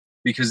fat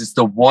because it's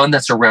the one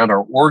that's around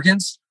our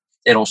organs.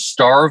 It'll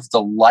starve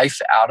the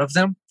life out of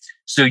them.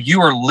 So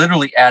you are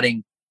literally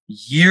adding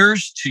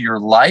years to your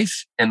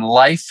life and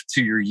life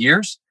to your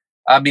years.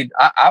 I mean,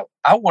 I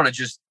want to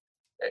just,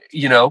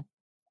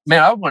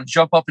 man, I want to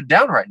jump up and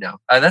down right now.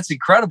 That's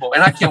incredible.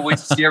 And I can't wait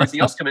to see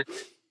everything else come in.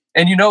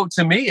 And,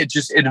 to me, it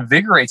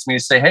invigorates me to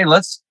say, hey,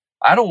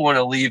 I don't want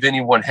to leave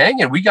anyone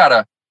hanging. We got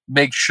to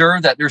make sure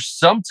that there's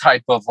some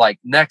type of like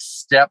next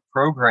step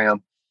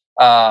program.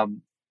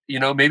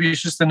 Maybe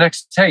it's just the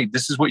next, hey,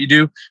 this is what you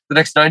do the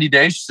next 90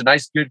 days, just a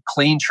nice, good,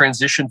 clean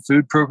transition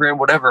food program,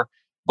 whatever,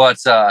 but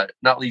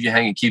not leave you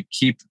hanging,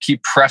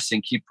 keep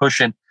pressing, keep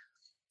pushing.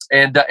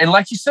 And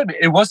like you said,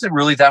 it wasn't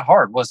really that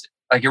hard, was it?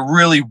 Like, it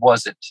really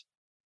wasn't.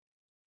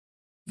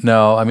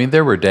 No, I mean,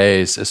 there were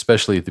days,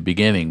 especially at the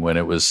beginning, when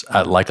it was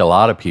like a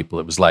lot of people,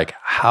 it was like,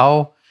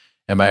 how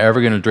am I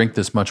ever going to drink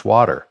this much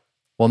water?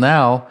 Well,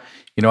 now,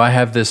 I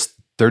have this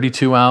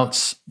 32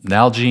 ounce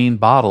Nalgene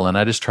bottle, and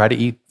I just try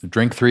to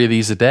drink 3 of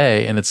these a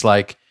day. And it's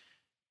like,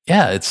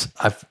 yeah,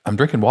 I'm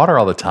drinking water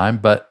all the time,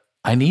 but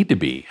I need to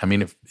be. I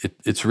mean,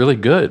 it's really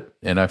good,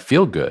 and I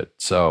feel good.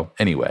 So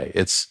anyway,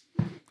 it's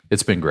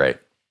been great.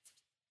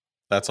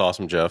 That's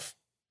awesome, Jeff.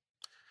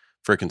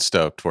 Freaking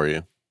stoked for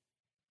you.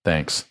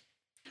 Thanks.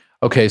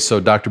 Okay, so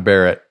Dr.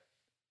 Barrett,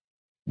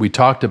 we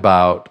talked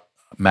about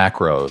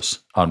macros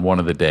on one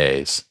of the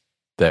days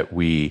that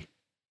we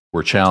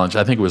were challenged.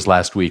 I think it was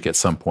last week at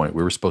some point.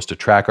 We were supposed to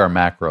track our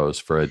macros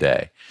for a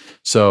day.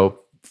 So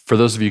for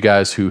those of you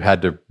guys who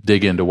had to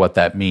dig into what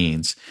that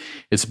means,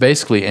 it's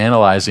basically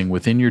analyzing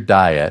within your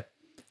diet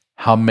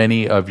how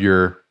many of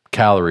your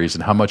calories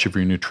and how much of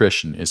your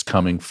nutrition is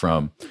coming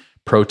from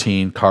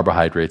protein,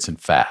 carbohydrates, and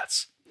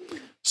fats.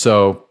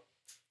 So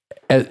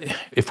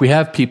if we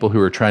have people who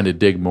are trying to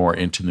dig more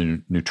into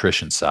the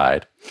nutrition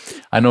side,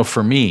 I know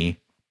for me,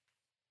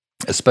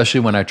 especially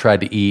when I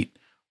tried to eat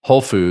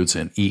whole foods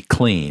and eat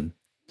clean,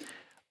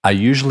 I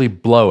usually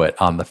blow it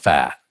on the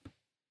fat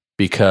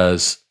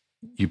because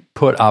you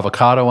put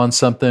avocado on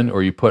something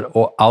or you put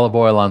olive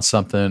oil on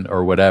something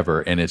or whatever,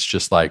 and it's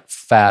just like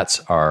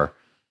fats are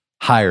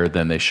higher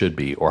than they should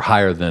be or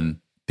higher than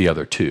the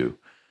other two.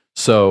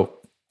 So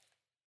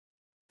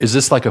is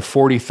this like a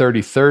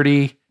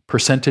 40-30-30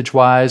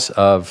 percentage-wise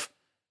of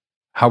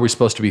how we're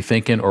supposed to be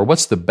thinking, or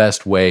what's the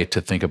best way to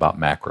think about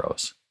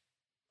macros?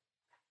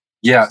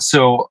 Yeah,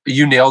 so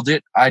you nailed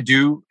it. I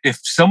do. If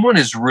someone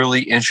is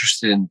really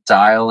interested in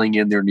dialing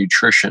in their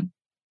nutrition,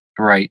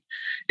 right,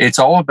 it's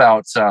all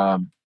about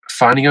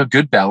finding a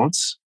good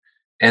balance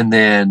and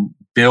then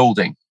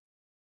building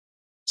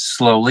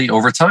slowly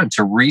over time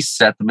to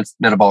reset the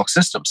metabolic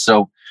system.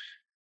 So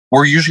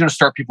we're usually going to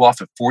start people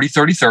off at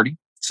 40-30-30.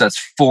 So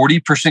that's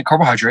 40%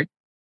 carbohydrate,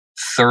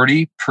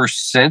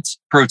 30%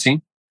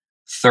 protein,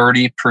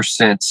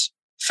 30%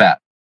 fat.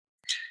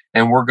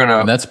 And we're going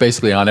to... And that's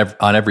basically on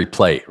every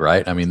plate,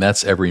 right? I mean,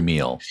 that's every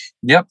meal.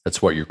 Yep. That's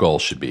what your goal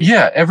should be.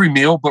 Yeah, every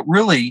meal. But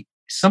really,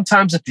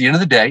 sometimes at the end of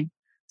the day,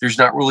 there's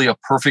not really a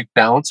perfect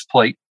balanced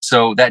plate.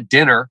 So that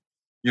dinner,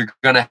 you're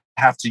going to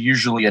have to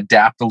usually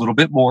adapt a little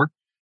bit more,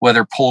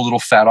 whether pull a little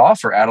fat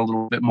off or add a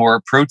little bit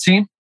more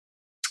protein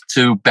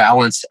to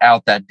balance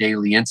out that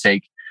daily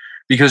intake.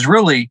 Because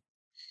really,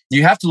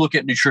 you have to look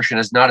at nutrition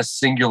as not a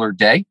singular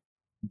day,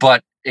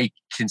 but a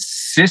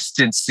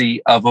consistency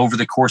of over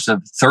the course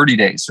of 30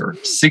 days or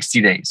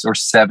 60 days or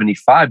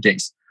 75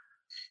 days.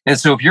 And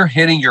so if you're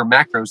hitting your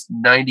macros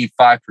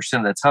 95%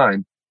 of the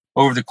time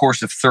over the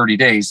course of 30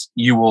 days,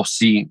 you will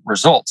see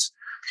results.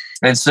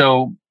 And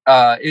so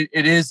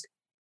it is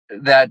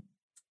that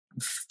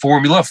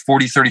formula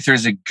 40-30-30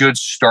 is a good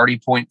starting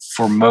point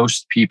for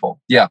most people.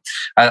 Yeah,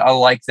 I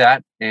like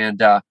that. And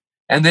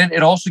then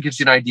it also gives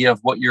you an idea of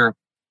what your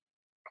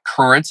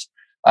current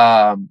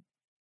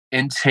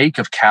intake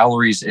of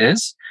calories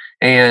is.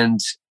 And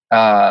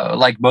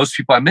like most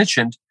people I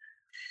mentioned,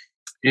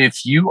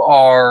 if you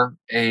are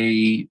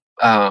a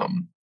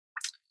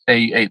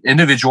an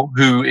individual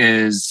who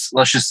is,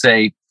 let's just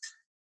say,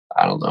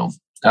 I don't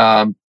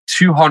know,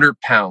 200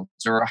 pounds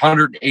or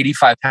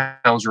 185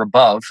 pounds or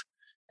above,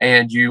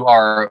 and you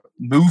are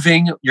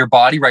moving your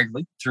body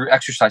regularly through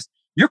exercise,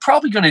 you're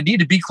probably going to need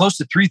to be close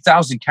to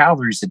 3,000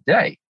 calories a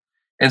day.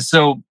 And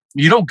so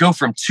you don't go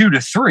from 2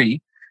 to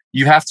 3.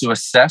 You have to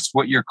assess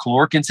what your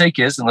caloric intake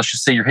is. And let's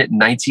just say you're hitting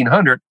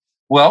 1,900.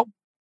 Well,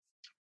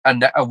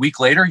 a week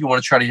later, you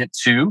want to try to hit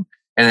 2,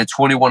 and then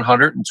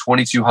 2,100 and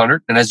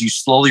 2,200. And as you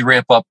slowly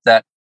ramp up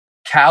that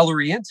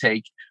calorie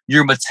intake,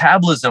 your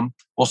metabolism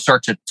will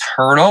start to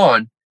turn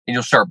on, and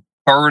you'll start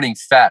burning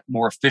fat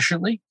more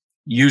efficiently,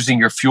 using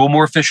your fuel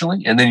more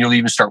efficiently, and then you'll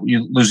even start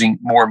losing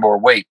more and more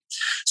weight.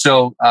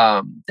 So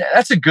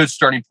that's a good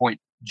starting point,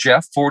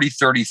 Jeff. 40,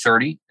 30,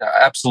 30.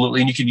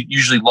 Absolutely. And you can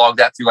usually log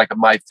that through like a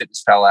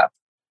MyFitnessPal app.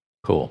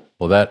 Cool.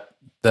 Well, that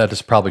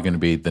is probably going to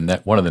be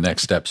one of the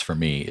next steps for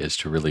me, is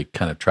to really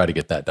kind of try to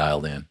get that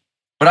dialed in.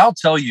 But I'll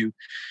tell you,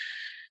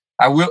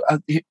 I will,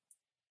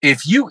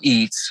 if you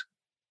eat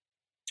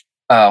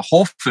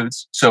whole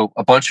foods, so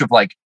a bunch of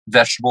like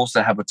vegetables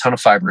that have a ton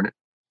of fiber in it,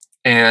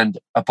 and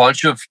a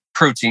bunch of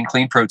protein,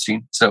 clean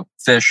protein, so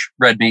fish,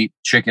 red meat,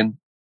 chicken,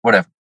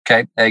 whatever,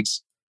 okay,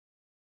 eggs,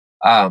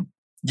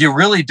 you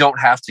really don't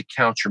have to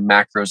count your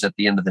macros at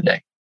the end of the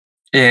day.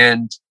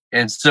 And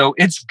so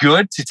it's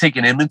good to take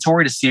an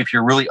inventory to see if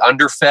you're really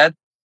underfed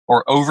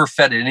or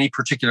overfed in any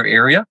particular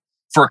area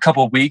for a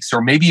couple of weeks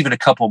or maybe even a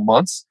couple of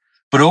months.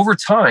 But over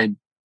time,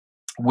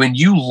 when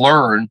you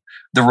learn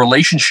the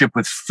relationship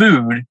with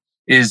food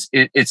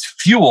it's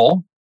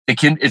fuel, it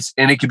can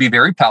be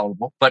very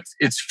palatable, but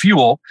it's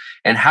fuel,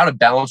 and how to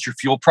balance your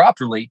fuel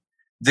properly,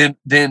 then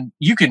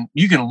you can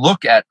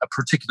look at a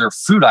particular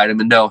food item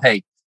and know,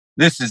 hey,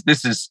 this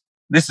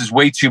is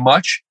way too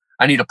much.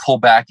 I need to pull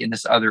back in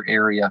this other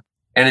area.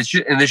 And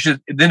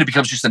then it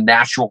becomes just a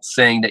natural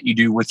thing that you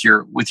do with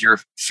your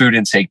food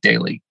intake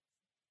daily.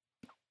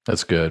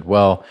 That's good.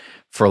 Well,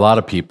 for a lot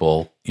of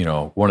people,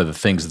 one of the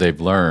things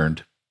they've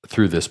learned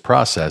through this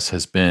process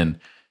has been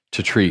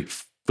to treat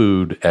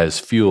food as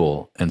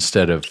fuel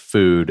instead of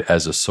food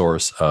as a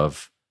source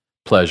of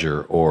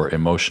pleasure or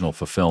emotional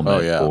fulfillment.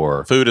 Oh, yeah.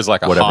 Or food is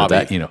like a whatever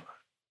hobby. that,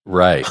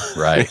 right.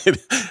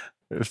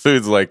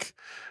 Food's like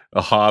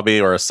a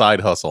hobby or a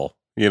side hustle.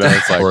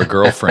 It's like or a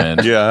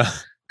girlfriend. Yeah.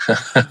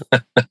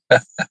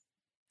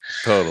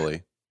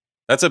 Totally.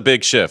 That's a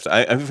big shift.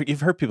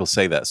 You've heard people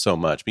say that so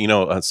much,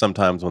 but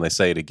sometimes when they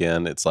say it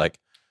again, it's like,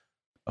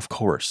 of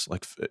course,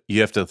 like you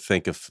have to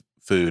think of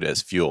food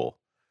as fuel,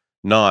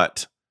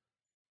 not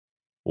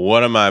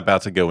what am I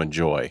about to go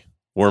enjoy?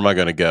 Where am I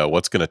going to go?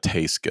 What's going to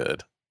taste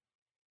good?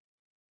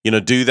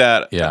 Do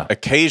that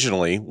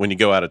occasionally when you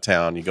go out of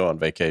town, you go on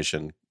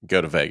vacation, go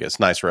to Vegas,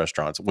 nice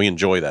restaurants. We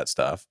enjoy that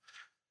stuff.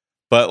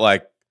 But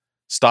like,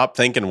 stop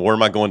thinking, where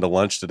am I going to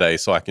lunch today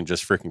so I can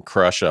just freaking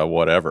crush a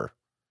whatever.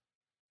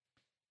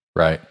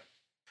 Right.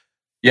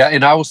 Yeah.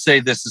 And I will say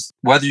this is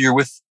whether you're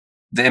with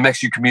the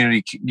MxU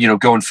community,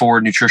 going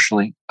forward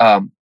nutritionally,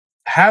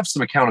 have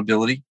some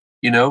accountability,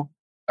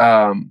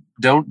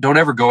 don't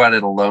ever go at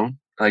it alone.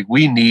 Like,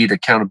 we need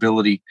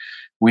accountability.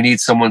 We need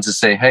someone to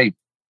say, hey,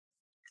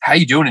 how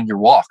you doing in your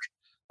walk?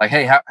 Like,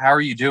 hey, how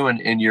are you doing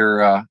in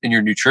your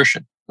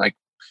nutrition? Like,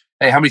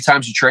 hey, how many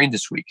times you trained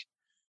this week?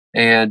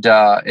 And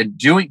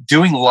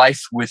doing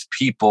life with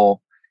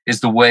people is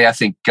the way I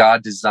think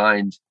God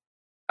designed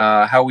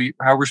how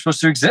we're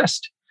supposed to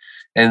exist.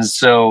 And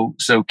so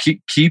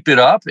keep it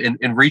up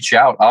and reach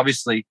out.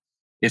 Obviously,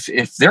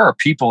 if there are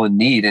people in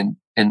need,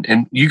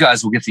 and you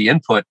guys will get the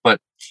input, but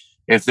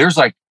if there's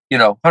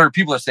 100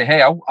 people that say,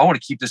 hey, I want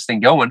to keep this thing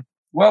going,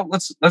 well,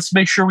 let's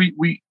make sure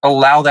we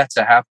allow that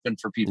to happen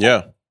for people.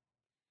 Yeah,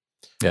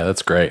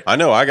 that's great. I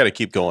know I got to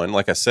keep going.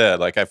 Like I said,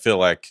 like I feel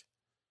like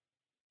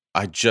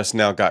I just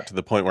now got to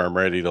the point where I'm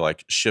ready to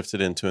like shift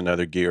it into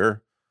another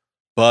gear,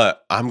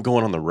 but I'm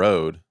going on the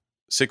road.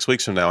 6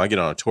 weeks from now, I get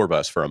on a tour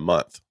bus for a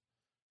month.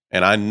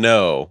 And I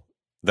know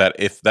that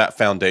if that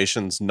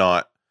foundation's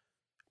not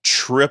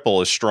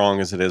triple as strong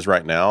as it is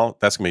right now,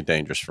 that's going to be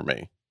dangerous for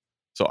me.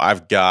 So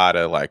I've got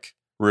to like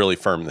really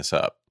firm this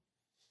up.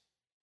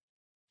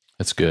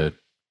 That's good.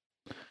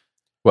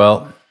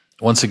 Well,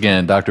 once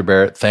again, Dr.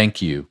 Barrett,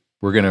 thank you.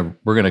 We're going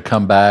to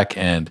come back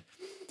and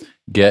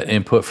get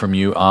input from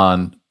you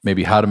on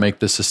maybe how to make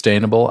this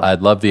sustainable.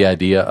 I'd love the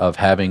idea of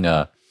having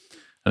an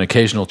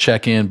occasional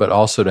check-in, but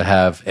also to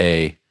have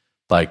a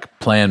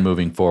plan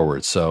moving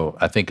forward. So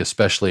I think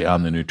especially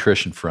on the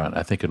nutrition front,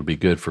 I think it'll be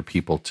good for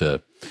people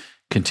to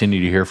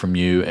continue to hear from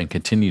you and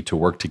continue to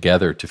work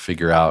together to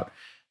figure out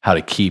how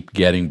to keep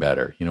getting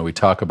better. We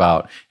talk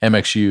about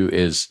MxU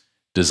is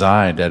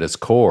designed at its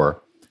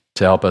core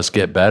to help us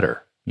get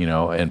better,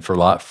 and for a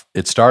lot,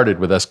 it started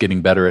with us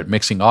getting better at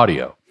mixing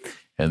audio,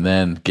 and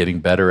then getting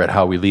better at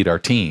how we lead our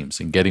teams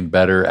and getting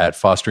better at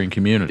fostering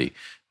community.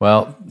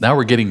 Well, now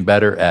we're getting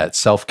better at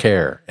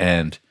self-care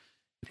and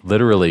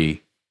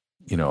literally,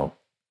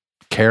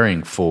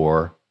 caring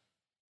for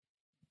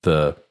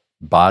the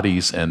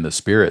bodies and the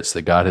spirits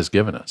that God has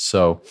given us.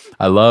 So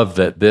I love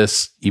that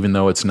this, even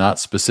though it's not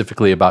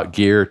specifically about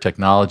gear,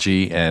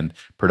 technology, and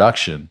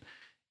production,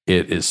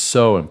 it is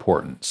so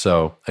important.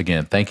 So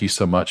again, thank you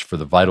so much for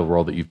the vital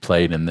role that you've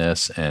played in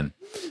this. And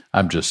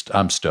I'm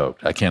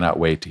stoked. I cannot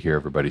wait to hear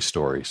everybody's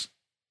stories.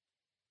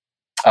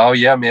 Oh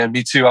yeah, man.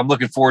 Me too. I'm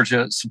looking forward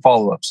to some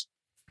follow-ups.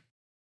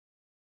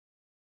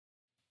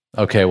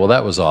 Okay. Well,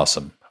 that was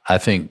awesome. I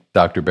think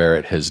Dr.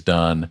 Barrett has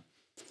done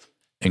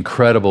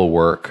incredible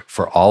work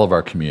for all of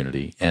our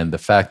community. And the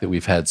fact that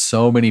we've had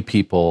so many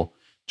people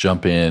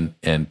jump in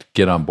and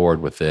get on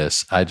board with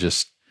this,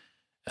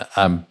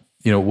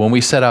 when we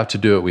set out to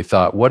do it, we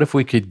thought, what if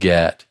we could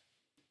get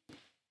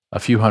a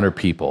few hundred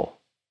people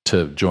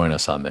to join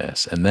us on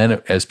this? And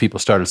then as people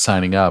started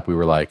signing up, we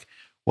were like,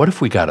 what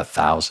if we got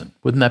 1,000?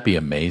 Wouldn't that be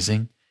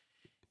amazing?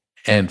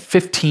 And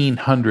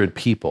 1,500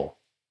 people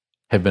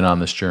have been on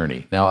this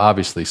journey. Now,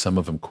 obviously, some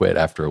of them quit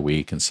after a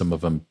week and some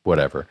of them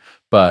whatever.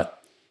 But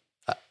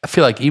I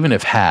feel like even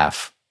if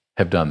half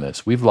have done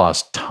this, we've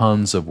lost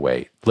tons of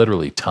weight,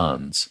 literally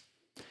tons,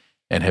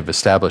 and have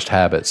established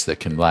habits that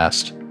can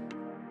last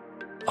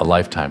a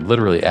lifetime,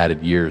 literally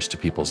added years to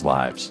people's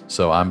lives.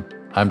 So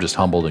I'm just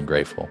humbled and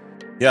grateful.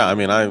 Yeah, I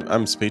mean,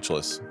 I'm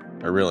speechless.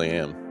 I really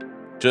am.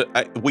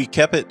 We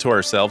kept it to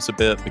ourselves a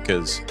bit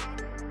because,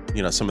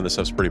 some of the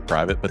stuff's pretty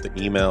private, but the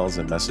emails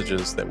and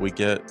messages that we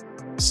get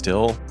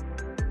still,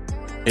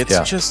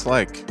 it's just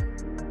like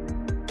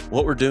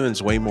what we're doing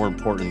is way more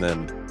important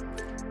than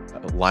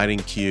lighting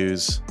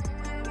cues,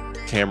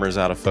 cameras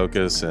out of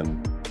focus,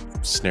 and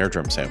snare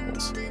drum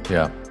samples.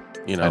 Yeah.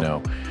 I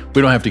know.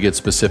 We don't have to get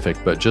specific,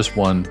 but just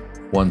one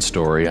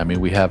story. I mean,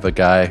 we have a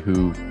guy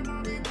who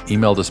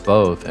emailed us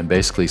both and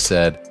basically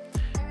said,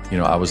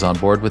 I was on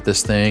board with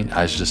this thing.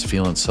 I was just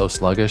feeling so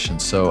sluggish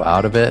and so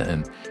out of it,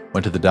 and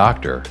went to the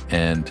doctor.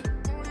 And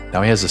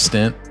now he has a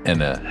stent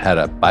and had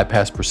a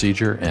bypass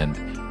procedure, and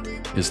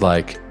is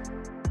like,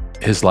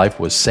 his life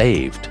was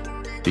saved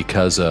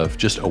because of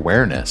just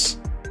awareness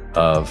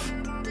of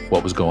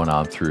what was going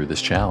on through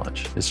this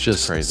challenge. It's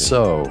just crazy.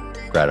 So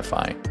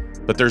gratifying.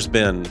 But there's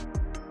been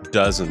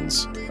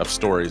dozens of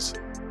stories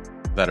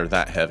that are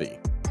that heavy.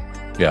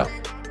 Yeah.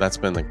 That's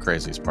been the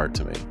craziest part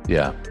to me.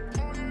 Yeah.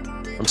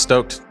 I'm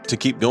stoked to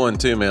keep going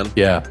too, man.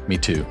 Yeah, me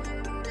too.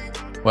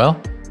 Well,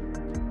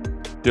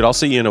 dude, I'll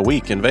see you in a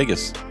week in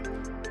Vegas.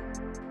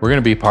 We're going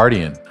to be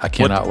partying. I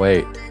cannot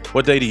wait.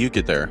 What day do you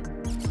get there?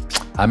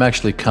 I'm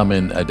actually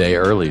coming a day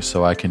early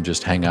so I can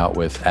just hang out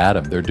with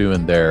Adam. They're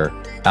doing their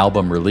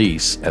album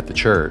release at the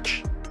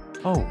church.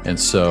 Oh. And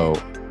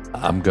so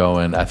I'm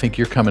going, I think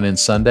you're coming in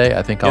Sunday.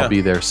 I think I'll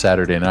be there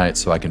Saturday night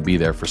so I can be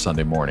there for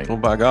Sunday morning. Oh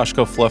my gosh,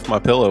 go fluff my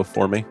pillow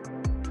for me.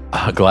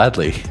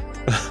 Gladly.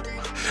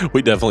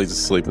 We definitely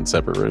just sleep in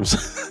separate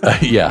rooms.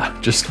 Yeah,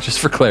 just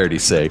for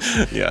clarity's sake.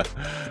 Yeah.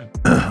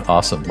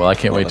 Awesome. Well, I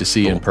can't wait to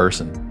see you in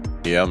person.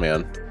 Yeah,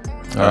 man.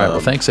 All right. Well,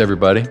 thanks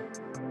everybody.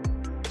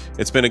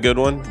 It's been a good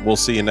one. We'll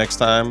see you next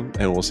time,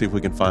 and we'll see if we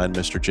can find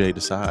Mr. J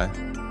Desai.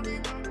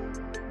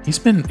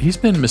 He's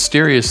been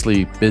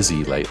mysteriously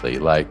busy lately,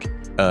 like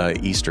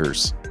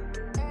Easters.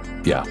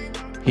 Yeah.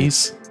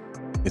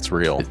 It's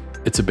real.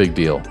 It's a big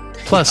deal.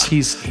 Plus,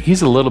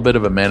 he's a little bit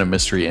of a man of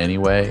mystery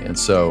anyway, and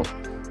so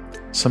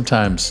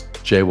sometimes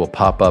Jay will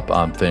pop up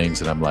on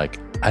things, and I'm like,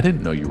 I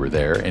didn't know you were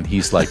there, and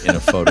he's like in a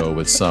photo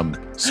with some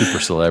super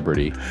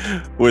celebrity,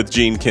 with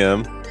Gene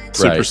Kim,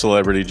 super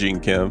celebrity Gene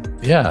Kim.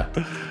 Yeah,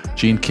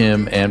 Gene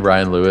Kim and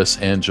Ryan Lewis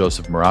and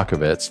Joseph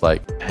Morakovitz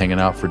like hanging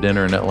out for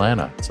dinner in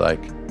Atlanta. It's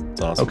like,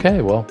 it's awesome.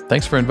 Okay, well,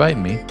 thanks for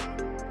inviting me.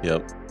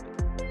 Yep.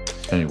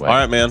 Anyway. All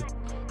right, man.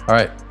 All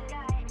right.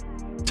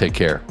 Take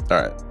care.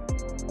 All right.